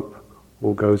your hope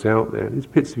all goes out there. These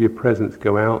bits of your presence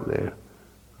go out there.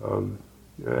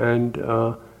 And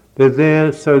they're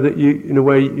there so that you, in a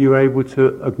way, you're able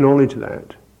to acknowledge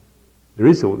that. There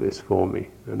is all this for me,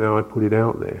 and now I put it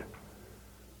out there.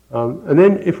 And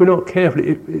then, if we're not careful,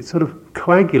 it sort of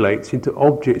coagulates into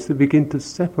objects that begin to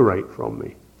separate from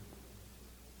me.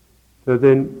 So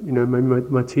then,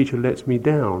 my teacher lets me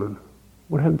down, and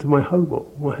what happened to my hope?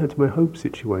 What happened to my hope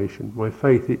situation? My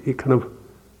faith? It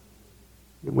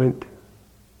went.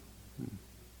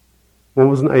 One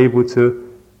wasn't able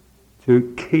to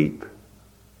keep,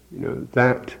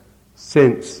 that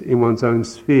sense in one's own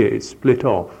sphere. It split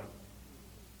off.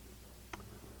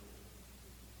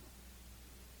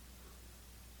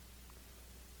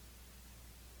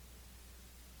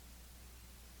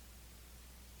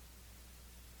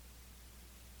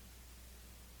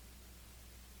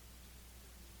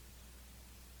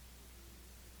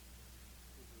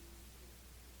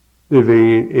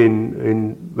 living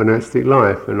in monastic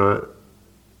life, and I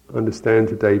understand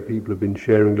today people have been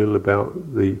sharing a little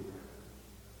about the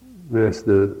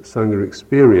Sangha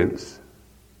experience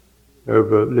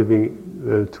over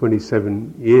living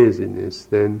 27 years in this.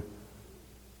 Then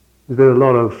there's been a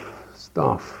lot of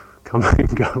stuff coming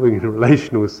and going in a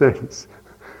relational sense.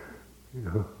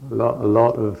 A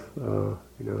lot of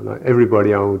like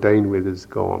everybody I ordained with is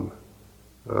gone.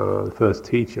 The first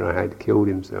teacher I had killed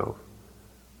himself.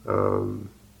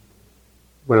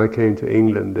 When I came to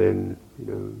England, then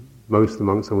most of the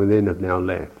monks I was in have now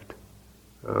left.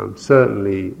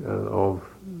 Certainly, of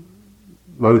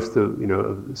most of of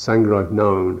the Sangha I've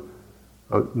known,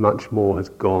 much more has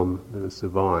gone than has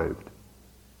survived,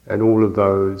 and all of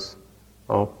those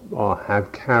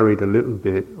have carried a little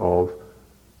bit of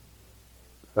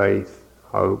faith,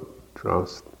 hope,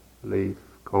 trust, belief,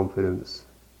 confidence.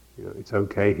 It's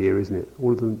okay here, isn't it?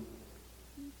 All of them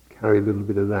carry a little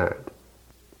bit of that.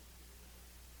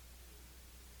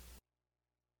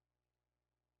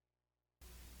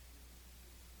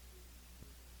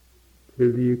 So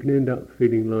you can end up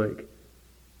feeling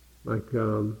like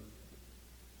a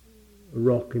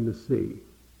rock in the sea.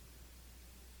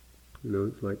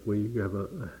 It's like when you have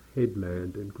a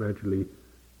headland and gradually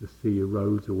the sea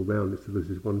erodes all around it, so there's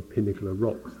this one pinnacle of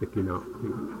rock sticking up.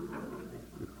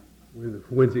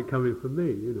 When's it coming for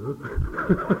me,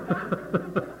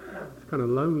 It's kind of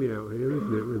lonely out here,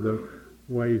 isn't it, with the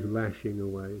waves lashing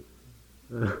away.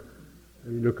 And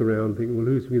you look around and think, well,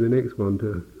 who's going to be the next one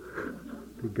to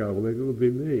go? Well, maybe it will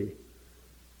be me.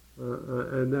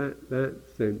 And that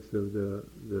sense of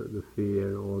the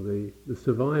fear or the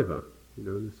survivor,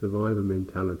 the survivor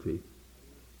mentality,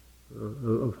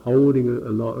 of holding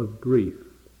a lot of grief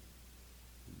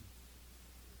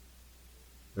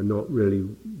and not really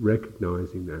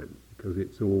recognizing that, because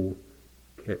it's all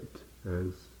kept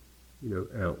as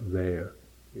out there.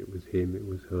 It was him, it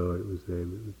was her, it was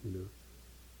them, it was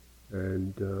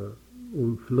and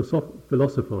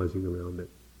philosophizing around it.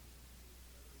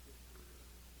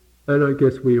 And I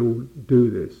guess we all do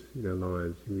this in our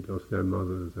lives. We lost our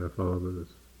mothers, our fathers,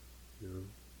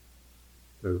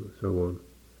 so on.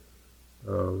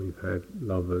 We've had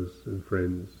lovers and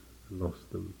friends and lost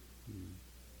them.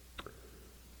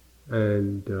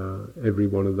 And every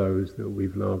one of those that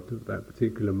we've loved at that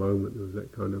particular moment, there was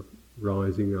that kind of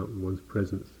rising up and one's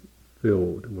presence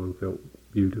filled, and one felt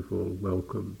beautiful,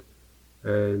 welcomed.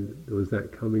 And there was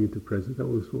that coming into presence, that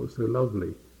was what was so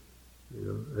lovely.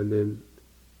 And then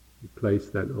you place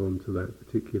that onto that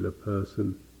particular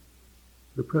person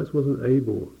who perhaps wasn't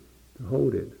able to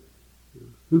hold it.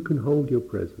 Who can hold your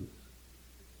presence?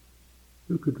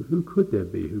 Who could there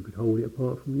be who could hold it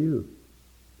apart from you?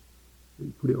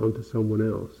 You put it onto someone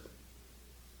else,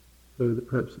 so that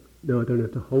perhaps no, I don't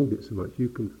have to hold it so much. You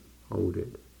can hold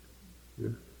it.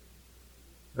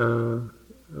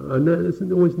 And that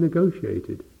isn't always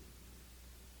negotiated.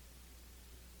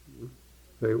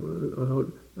 Say, well,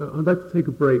 I'd like to take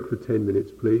a break for 10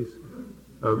 minutes, please,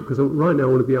 because right now I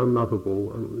want to be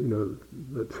unlovable.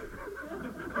 But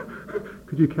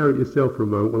could you carry it yourself for a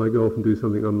moment while I go off and do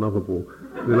something unlovable?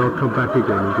 And then I'll come back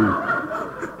again and do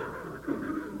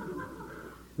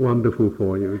wonderful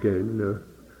for you again.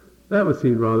 That would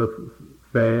seem rather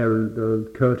fair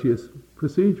and courteous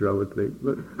procedure, I would think.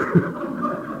 But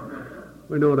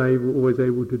we're not always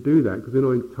able to do that, because we're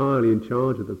not entirely in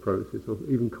charge of the process or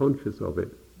even conscious of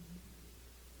it.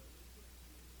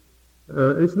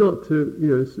 It's not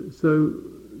to, so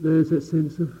there's that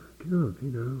sense of, God,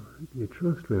 you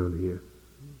trust around here.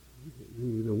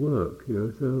 You're going to work,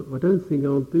 so I don't think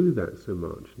I'll do that so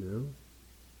much now.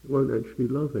 I won't actually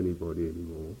love anybody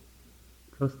anymore,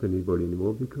 trust anybody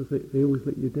anymore, because they always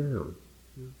let you down.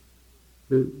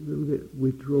 They're a little bit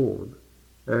withdrawn,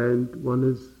 and one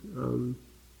has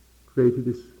created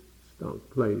this stuck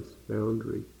place,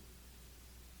 boundary,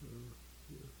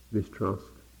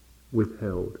 mistrust,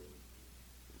 withheld,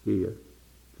 fear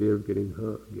of getting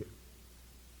hurt again.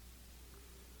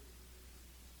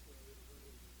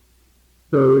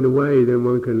 So in a way, then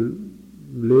one can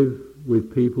live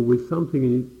with people with something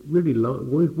you really like,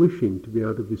 wishing to be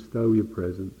able to bestow your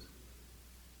presence,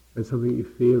 and something you're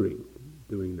fearing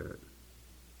doing that.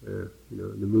 The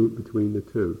move between the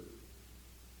two.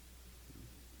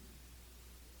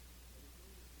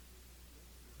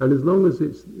 And as long as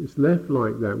it's left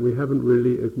like that, we haven't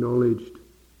really acknowledged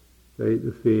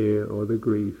the fear or the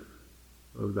grief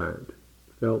of that,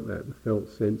 the felt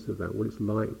sense of that, what it's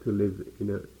like to live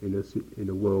in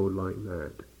a world like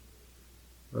that.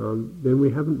 Then we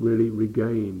haven't really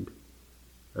regained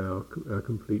our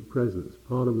complete presence.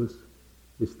 Part of us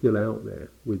is still out there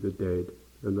with the dead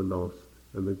and the lost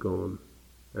and the gone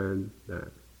and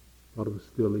that. Part of us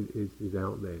still is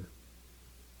out there.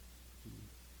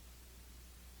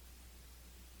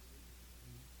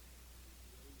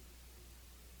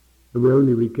 And we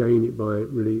only regain it by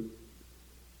really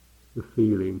the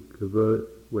feeling,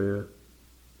 where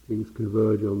things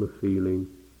converge on the feeling,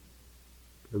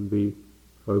 can be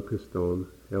focused on,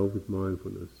 held with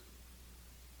mindfulness,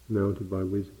 surmounted by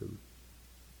wisdom.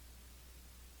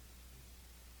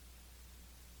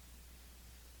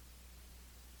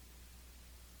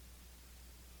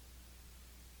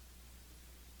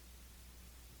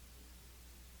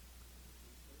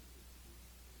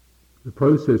 The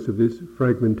process of this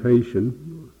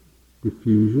fragmentation,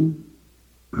 diffusion,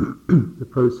 the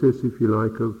process, if you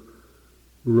like, of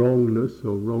wrongness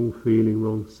or wrong feeling,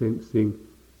 wrong sensing,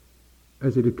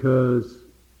 as it occurs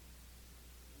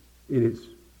in its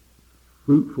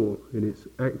fruitful, in its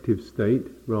active state,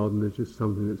 rather than as just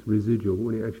something that's residual,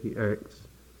 when it actually acts,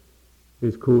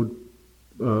 is called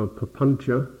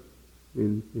papancha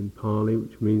in Pali,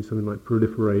 which means something like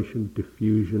proliferation,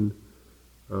 diffusion,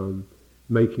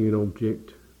 making an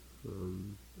object,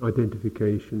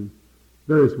 identification,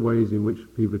 various ways in which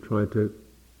people have tried to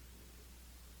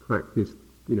practice,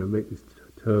 make this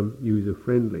term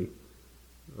user-friendly.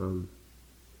 And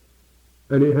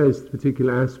it has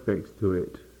particular aspects to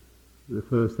it. The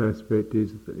first aspect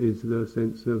is the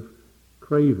sense of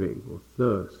craving or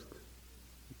thirst.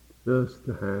 Thirst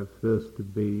to have, thirst to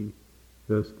be,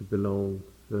 thirst to belong,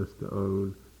 thirst to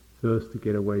own, thirst to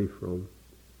get away from.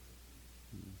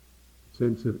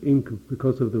 Sense of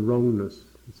because of the wrongness,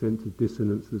 a sense of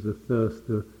dissonance, there's a thirst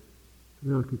to,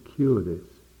 I could cure this.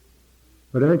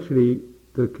 But actually,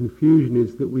 the confusion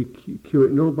is that we cure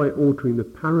it not by altering the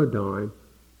paradigm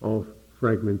of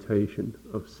fragmentation,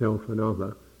 of self and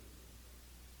other,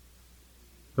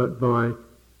 but by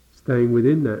staying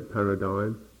within that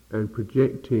paradigm and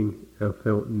projecting our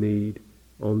felt need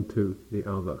onto the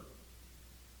other.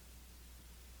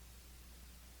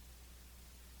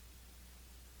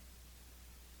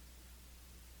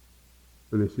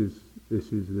 And this is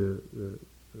the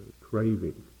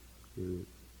craving.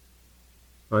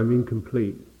 I'm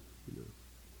incomplete.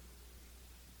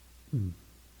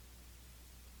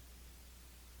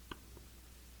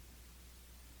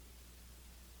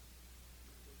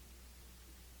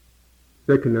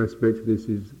 Second aspect of this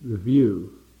is the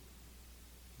view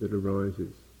that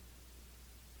arises,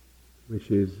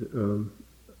 which is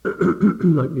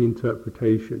like the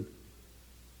interpretation.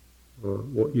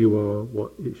 What you are,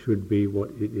 what it should be,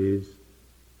 what it is.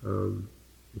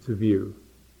 It's a view.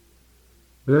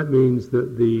 And that means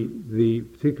that the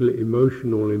particular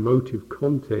emotive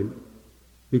content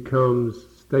becomes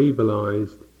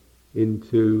stabilized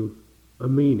into a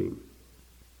meaning.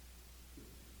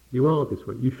 You are this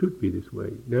way, you should be this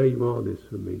way, now you are this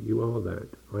for me, you are that,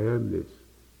 I am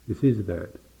this is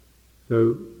that.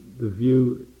 So the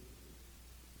view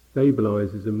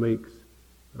stabilizes and makes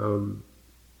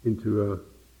into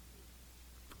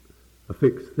a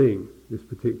fixed thing, this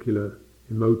particular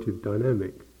emotive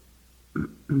dynamic.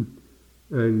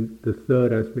 And the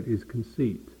third aspect is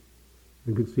conceit.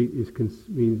 And conceit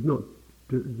means not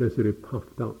necessarily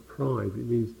puffed up pride, it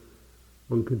means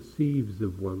one conceives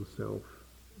of oneself.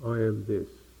 I am this.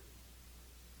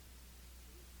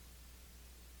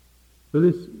 So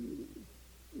this,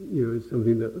 is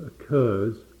something that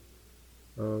occurs,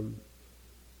 and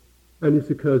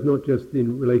this occurs not just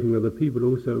in relating with other people,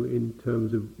 also in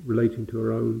terms of relating to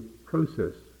our own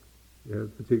process. You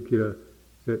have particular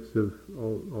sets of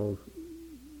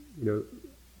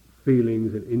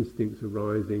feelings and instincts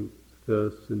arising,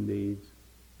 thirsts and needs,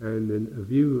 and then a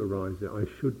view arises. I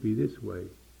should be this way.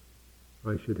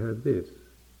 I should have this.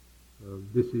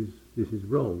 This is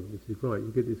wrong. This is right.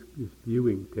 You get this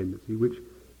viewing tendency, which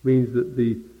means that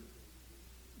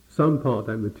some part of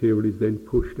that material is then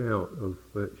pushed out of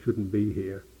it shouldn't be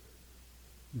here.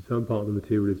 And some part of the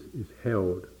material is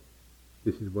held.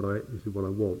 This is what I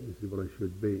want. This is what I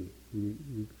should be.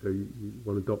 So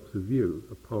one adopts a view,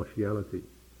 a partiality,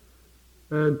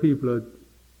 and people are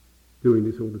doing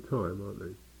this all the time, aren't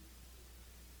they?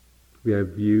 We have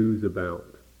views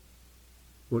about.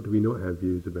 What do we not have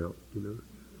views about?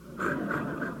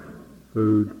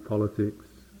 Food, politics,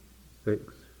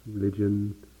 sex,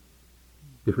 religion.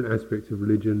 Different aspects of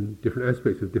religion, different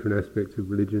aspects of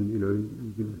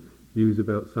religion, views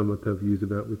about samatha, views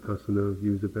about vipassana,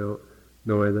 views about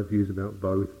neither, views about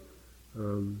both.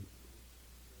 And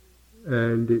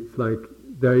it's like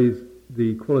there is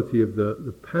the quality of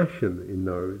the passion in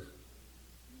those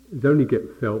is only get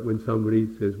felt when somebody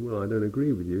says, well, I don't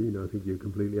agree with you, I think you're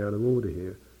completely out of order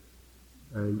here.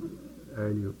 And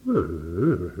you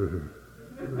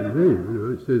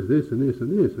it says this and this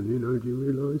and this, and do you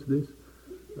realise this?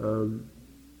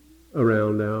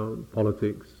 Around our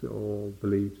politics or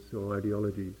beliefs or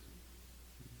ideologies.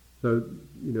 So,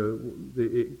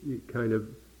 it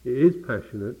is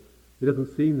passionate. It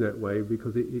doesn't seem that way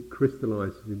because it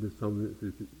crystallises into something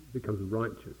that becomes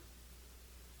righteous.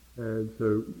 And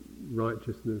so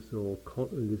righteousness or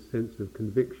this sense of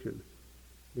conviction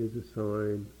is a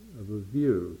sign of a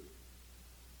view.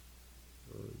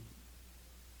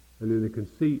 And then the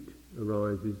conceit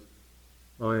arises,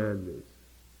 I am this.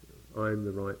 I'm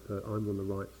the right I'm on the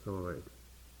right side.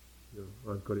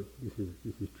 I've got it. This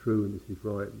is true and this is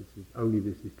right. This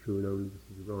is true and only this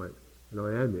is right, and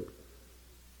I am it.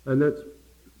 And that's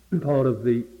part of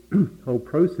the whole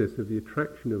process of the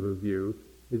attraction of a view.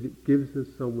 Is it gives us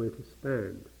somewhere to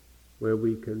stand, where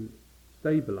we can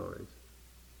stabilise,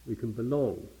 we can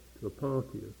belong to a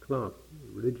party, a club,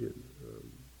 a religion,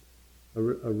 a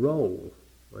role.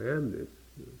 I am this.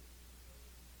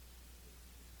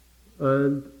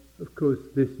 And of course,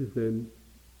 this is then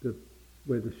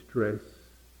where the stress,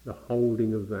 the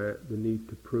holding of that, the need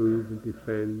to prove and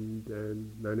defend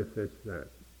and manifest that,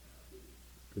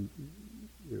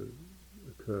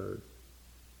 occurs.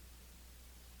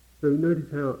 So notice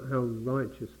how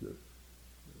righteousness,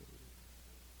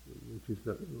 which is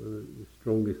the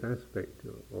strongest aspect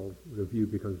of the view,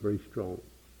 becomes very strong.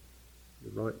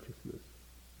 The righteousness,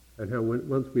 and how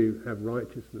once we have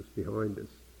righteousness behind us,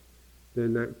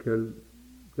 then that can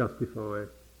justify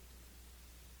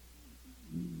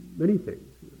many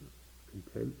things,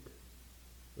 contempt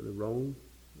for the wrong,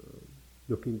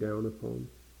 looking down upon,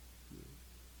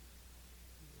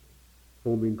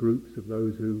 forming groups of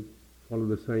those who follow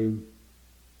the same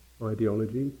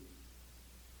ideology.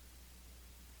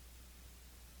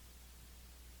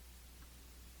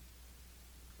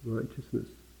 Righteousness.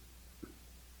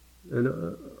 And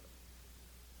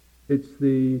it's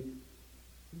I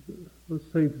was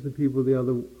saying to some people the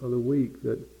other week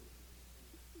that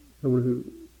someone who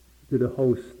did a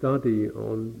whole study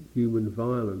on human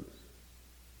violence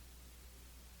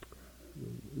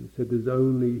and said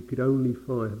you could only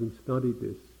find, having studied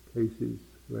this, cases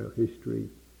throughout history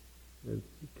and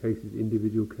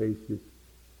individual cases,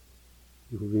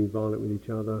 people being violent with each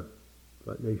other,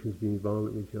 like nations being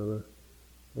violent with each other.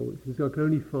 He says, I can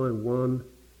only find one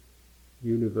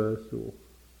universal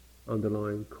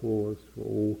underlying cause for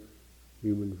all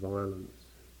human violence.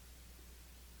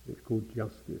 It's called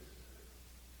justice.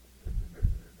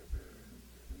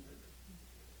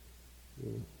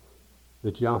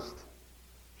 The just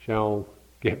shall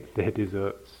get their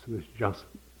deserts. The just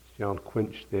shall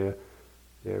quench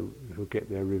will get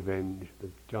their revenge. The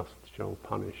just shall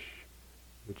punish.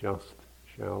 The just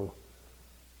shall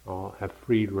have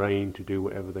free rein to do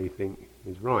whatever they think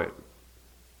is right.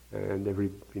 And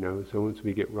so once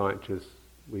we get righteous,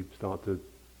 we start to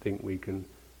think we can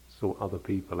sort other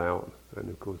people out. And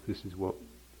of course, this is what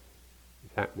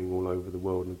is happening all over the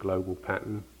world in a global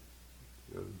pattern.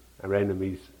 Our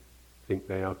enemies think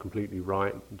they are completely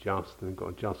right and just, and they've got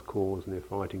a just cause, and they're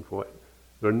fighting for it.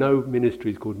 There are no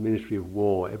ministries called Ministry of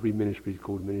War. Every ministry is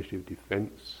called Ministry of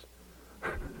Defence.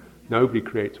 Nobody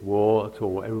creates war at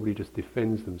all. Everybody just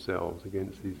defends themselves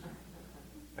against these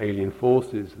alien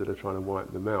forces that are trying to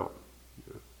wipe them out.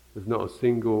 There's not a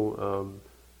single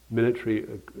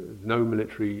no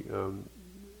military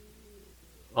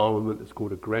armament that's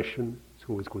called aggression. It's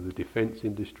always called the defence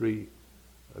industry.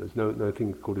 There's no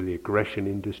thing called the aggression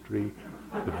industry,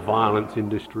 the violence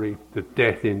industry, the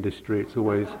death industry. It's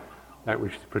always that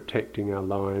which is protecting our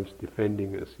lives,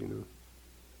 defending us,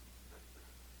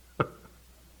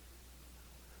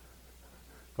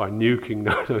 by nuking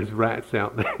those rats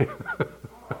out there.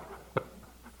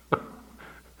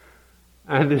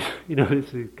 And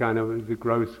this is kind of the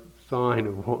gross sign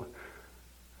of what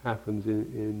happens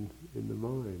in the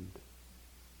mind.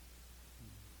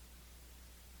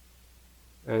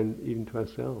 And even to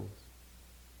ourselves,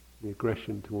 the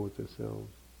aggression towards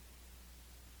ourselves.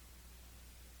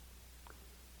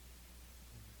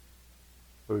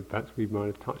 So perhaps we might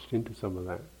have touched into some of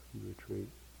that in the retreat.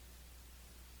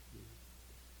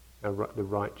 The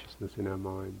righteousness in our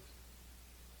minds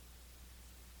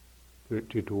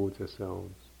towards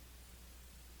ourselves.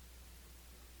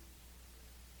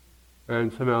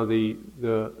 And somehow the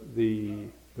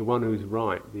one who's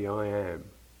right, the I am,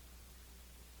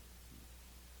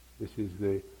 this is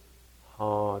the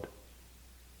hard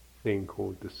thing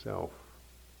called the self.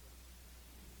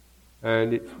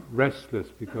 And it's restless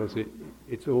because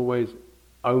it's always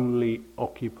only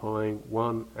occupying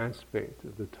one aspect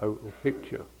of the total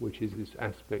picture, which is this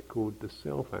aspect called the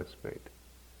self aspect.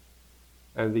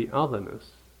 And the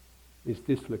otherness is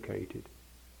dislocated.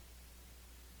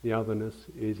 The otherness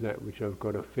is that which I've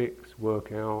got to fix,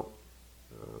 work out,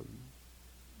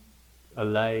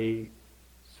 allay,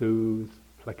 soothe,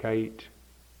 placate,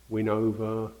 win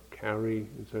over, carry,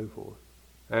 and so forth.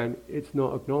 And it's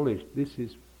not acknowledged. This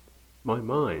is my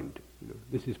mind.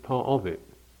 This is part of it.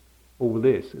 All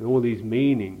this and all these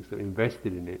meanings that are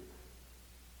invested in it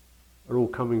are all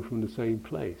coming from the same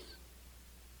place.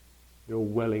 They're all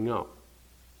welling up.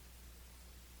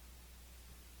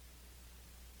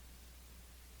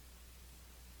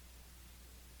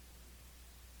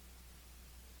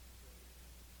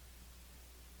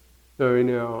 So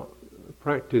in our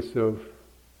practice of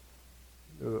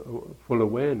full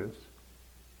awareness,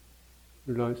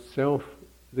 realize self,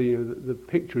 the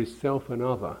picture is self and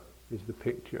other is the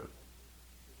picture.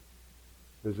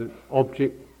 There's an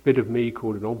bit of me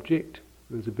called an object,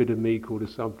 there's a bit of me called a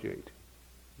subject.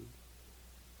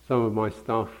 Some of my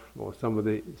stuff, or some of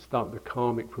the stuff, the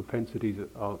karmic propensities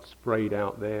are sprayed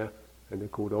out there, and they're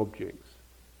called objects.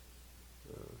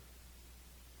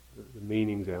 The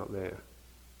meanings out there.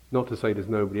 Not to say there's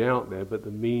nobody out there, but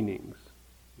the meanings,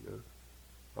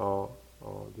 are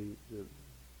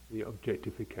the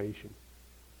objectification.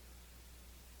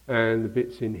 And the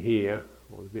bits in here,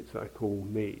 or the bits that I call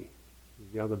me,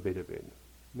 is the other bit of it.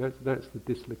 And that's the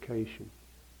dislocation.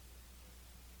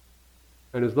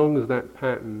 And as long as that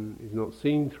pattern is not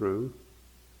seen through,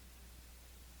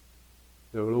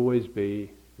 there will always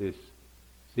be this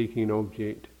seeking an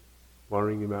object,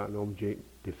 worrying about an object,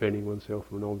 defending oneself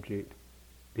from an object,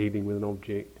 dealing with an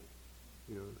object,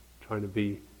 trying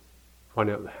to find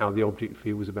out how the object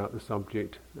feels about the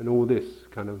subject, and all this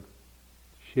kind of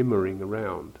shimmering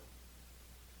around.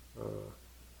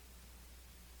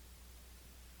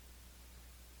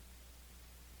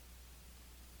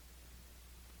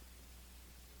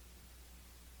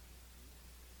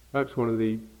 Perhaps one of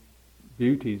the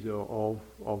beauties of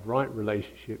right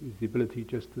relationship is the ability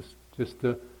just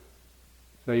to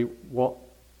say what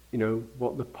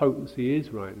the potency is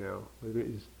right now, whether it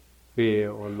is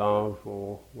fear or love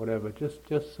or whatever,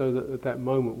 just so that at that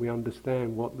moment we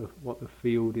understand what the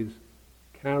field is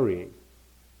carrying,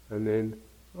 and then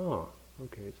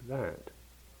okay, it's that.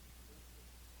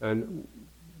 And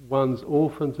one's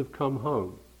orphans have come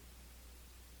home.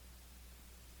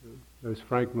 Those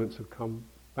fragments have come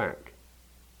back,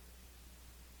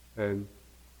 and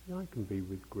I can be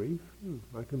with grief.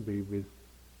 I can be with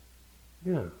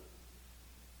I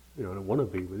don't want to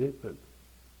be with it, but it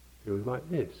feels like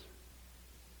this.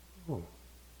 Oh,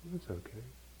 that's okay.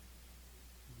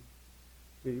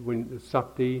 When the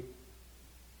sati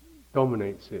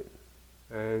dominates it,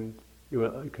 and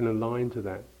you can align to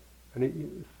that, and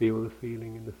you feel the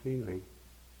feeling in the feeling.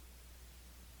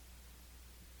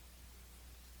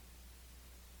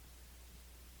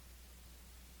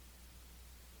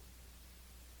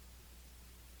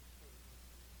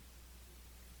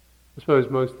 I suppose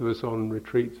most of us on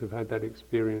retreats have had that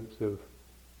experience of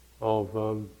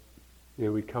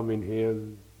we come in here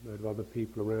and there are other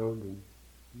people around and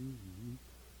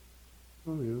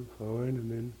fine, and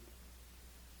then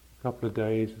a couple of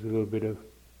days there's a little bit of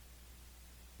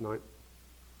night.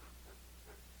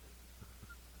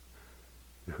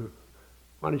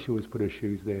 Why does she always put her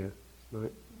shoes there?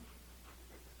 Night.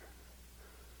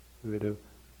 A bit of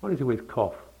why does he always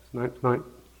cough? Night. A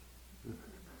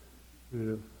bit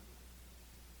of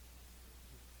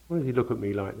why does he look at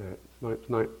me like that?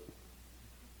 Snipe.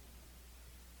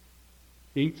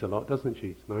 She eats a lot, doesn't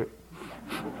she? Snipe.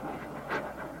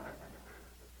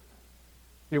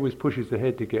 He always pushes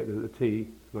ahead to get the tea.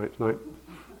 Snipe.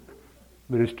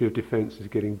 Ministry of Defence is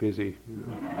getting busy.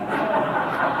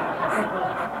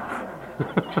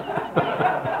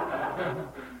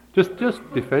 Just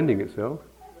defending itself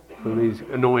from these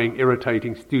annoying,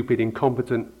 irritating, stupid,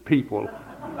 incompetent people.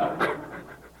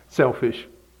 Selfish,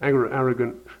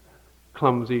 arrogant,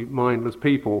 clumsy, mindless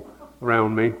people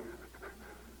around me.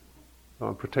 So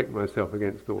I protect myself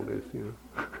against all this,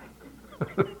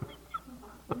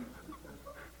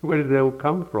 Where did they all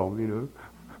come from,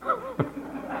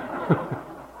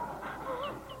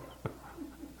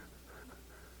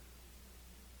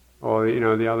 Or,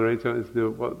 the other is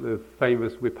the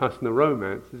famous Vipassana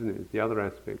romance, isn't it? It's the other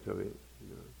aspect of it,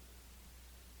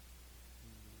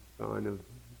 Sign of,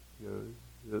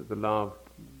 the love.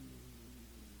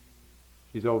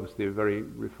 She's obviously a very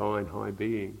refined, high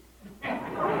being.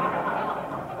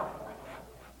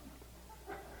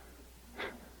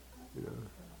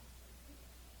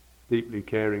 Deeply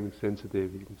caring and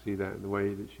sensitive. You can see that in the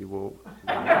way that she walks.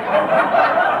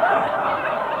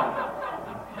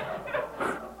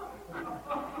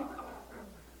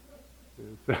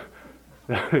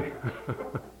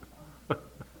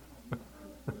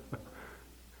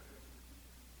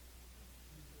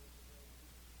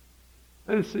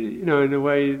 because, in a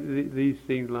way, these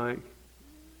things like,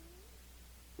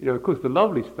 of course, the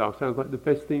lovely stuff sounds like the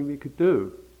best thing we could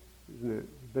do, isn't it?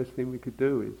 The best thing we could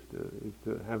do is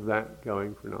to have that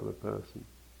going for another person.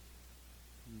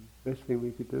 Best thing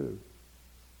we could do.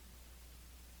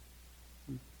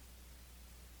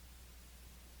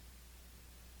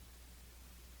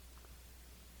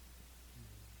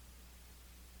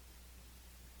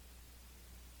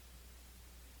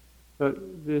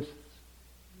 But this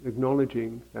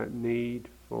acknowledging that need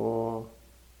for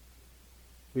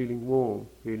feeling warm,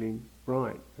 feeling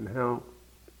bright, and how,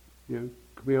 can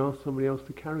we ask somebody else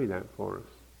to carry that for us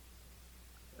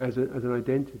as an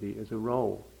identity, as a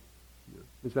role?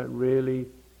 Is that really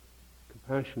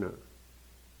compassionate?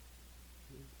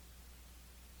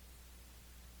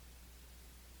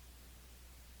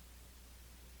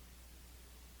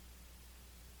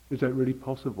 Is that really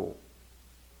possible?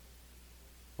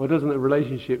 Or doesn't the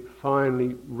relationship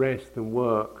finally rest and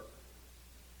work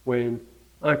when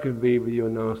I can be with your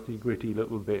nasty, gritty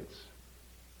little bits,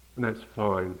 and that's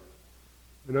fine.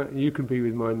 And you can be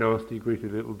with my nasty, gritty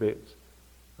little bits,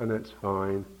 and that's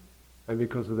fine. And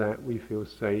because of that, we feel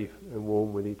safe and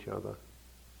warm with each other.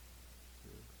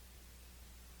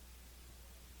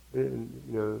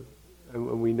 And,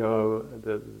 and we know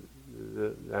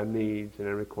our needs and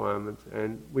our requirements,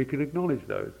 and we can acknowledge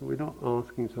those. We're not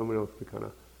asking someone else to kind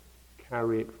of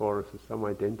carry it for us as some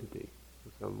identity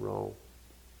or some role.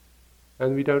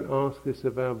 And we don't ask this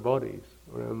of our bodies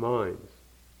or our minds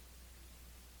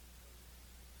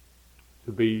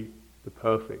to be the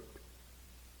perfect.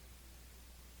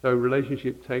 So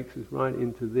relationship takes us right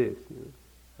into this.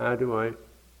 How do I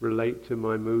relate to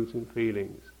my moods and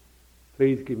feelings?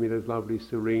 Please give me those lovely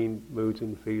serene moods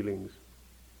and feelings.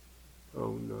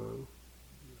 Oh no.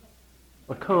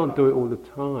 I can't do it all the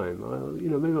time.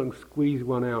 Maybe I can squeeze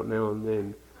one out now and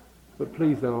then, but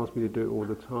please don't ask me to do it all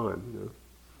the time.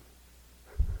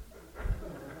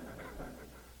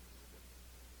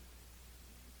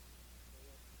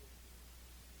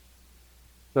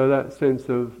 So that sense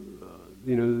of,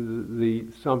 the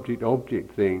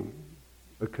subject-object thing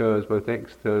occurs both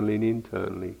externally and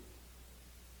internally,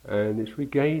 and it's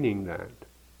regaining that,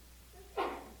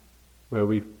 where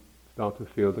we start to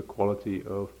feel the quality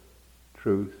of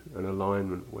truth and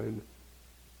alignment when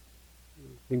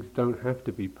things don't have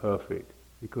to be perfect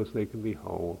because they can be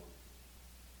whole.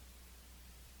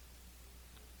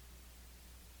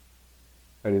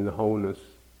 And in the wholeness,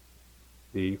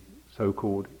 the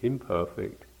so-called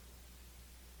imperfect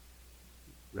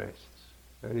rests,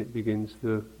 and it begins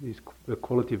the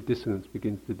quality of dissonance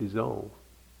begins to dissolve.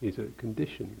 These are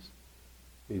conditions.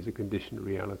 These are conditioned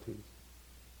realities.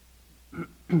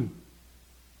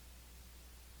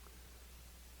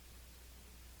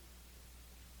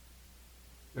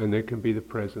 And there can be the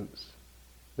presence,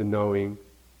 the knowing,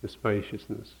 the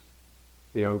spaciousness,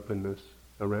 the openness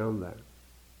around that.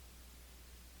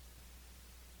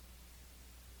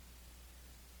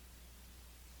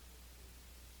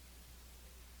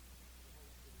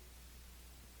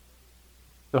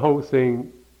 The whole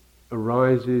thing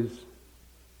arises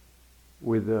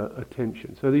with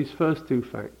attention. So these first two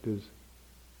factors,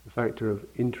 the factor of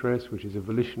interest, which is a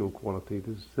volitional quality,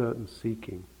 there's a certain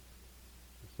seeking,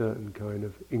 a certain kind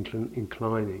of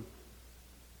inclining.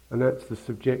 And that's the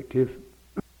subjective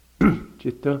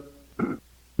citta.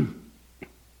 And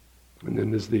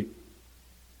then there's the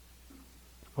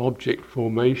object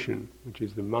formation, which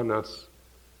is the manas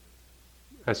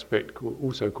aspect,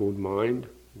 also called mind.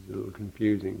 It's a little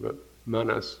confusing, but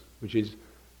manas, which is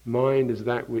mind as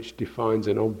that which defines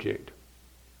an object.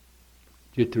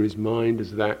 Citta is mind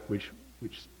as that which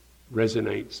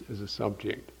resonates as a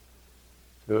subject.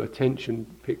 So attention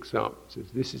picks up, says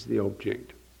this is the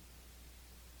object,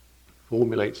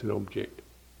 formulates an object.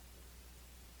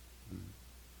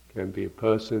 Can be a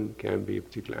person, can be a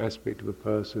particular aspect of a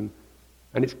person,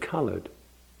 and it's coloured.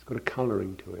 It's got a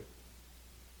colouring to it.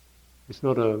 It's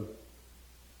not a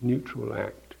neutral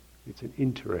act. It's an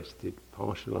interested,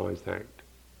 partialized act.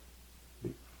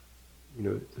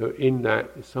 So in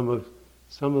that, some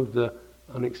of the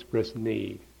unexpressed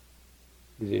need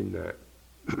is in that.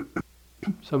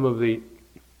 Some of the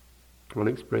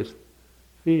unexpressed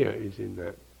fear is in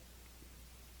that.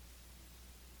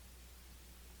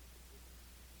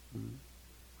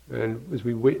 And as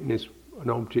we witness an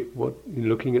object, in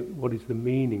looking at what is the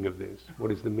meaning of this,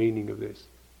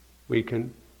 we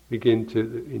can begin to,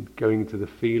 in going into the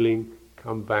feeling,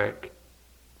 come back,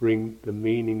 bring the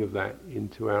meaning of that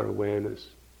into our awareness,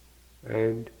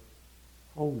 and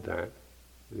hold that.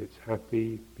 It's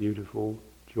happy, beautiful,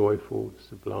 joyful,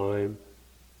 sublime,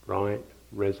 bright,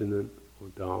 resonant, or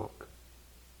dark.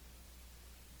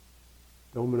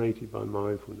 dominated by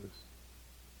mindfulness,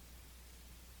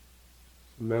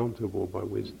 surmountable by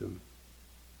wisdom.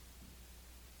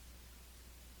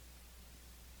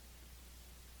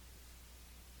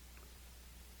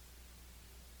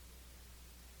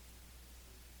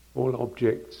 All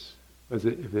objects,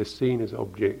 if they're seen as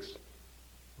objects,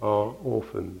 are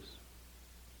orphans.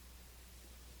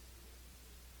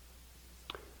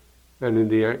 And in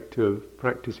the act of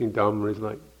practicing Dhamma is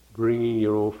like bringing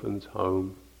your orphans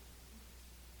home.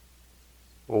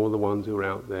 All the ones who are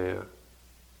out there,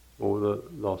 all the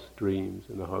lost dreams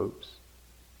and the hopes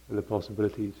and the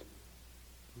possibilities,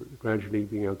 gradually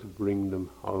being able to bring them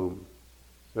home.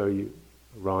 So you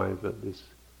arrive at this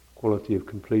quality of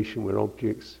completion where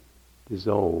objects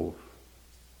dissolve.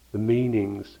 The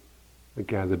meanings are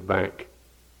gathered back,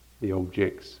 the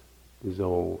objects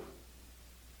dissolve.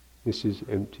 This is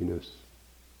emptiness.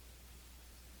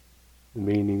 The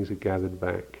meanings are gathered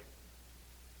back,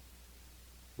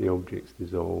 the objects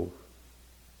dissolve.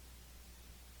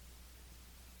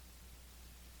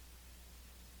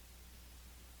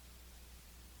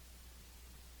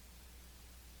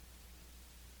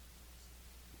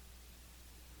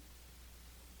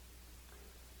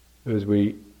 As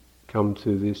we come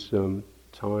to this time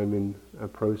in our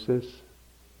process,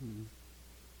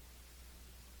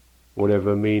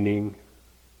 whatever meaning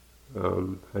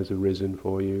has arisen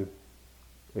for you,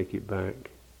 take it back.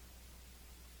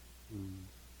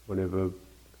 Whatever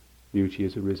beauty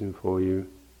has arisen for you,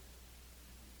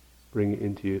 bring it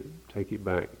into you, take it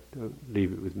back, don't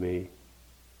leave it with me.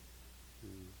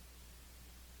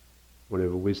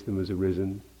 Whatever wisdom has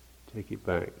arisen, take it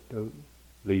back, don't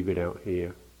leave it out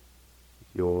here.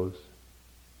 It's yours.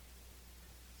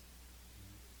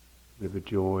 Whatever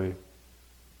joy,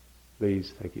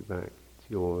 please take it back, it's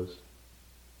yours.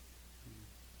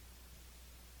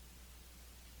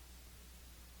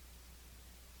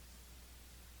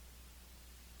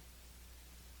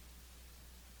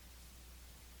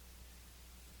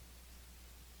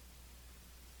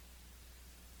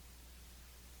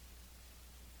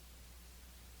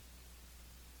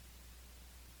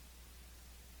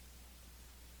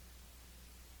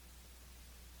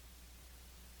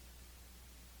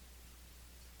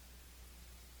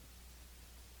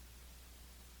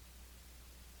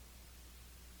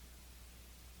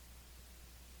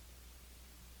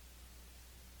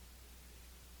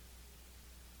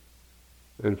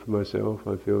 And for myself,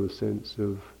 I feel the sense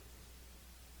of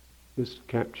just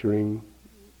capturing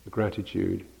the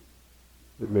gratitude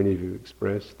that many of you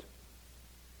expressed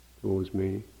towards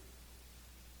me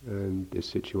and this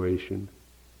situation,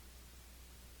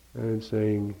 and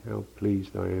saying how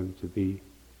pleased I am to be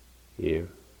here.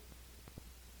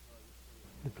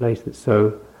 The place that's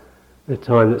the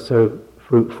time that's so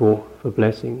fruitful for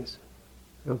blessings.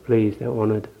 How pleased, how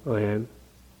honoured I am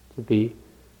to be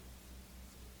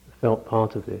felt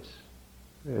part of this,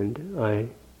 and I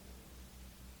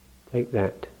take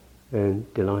that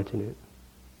and delight in it.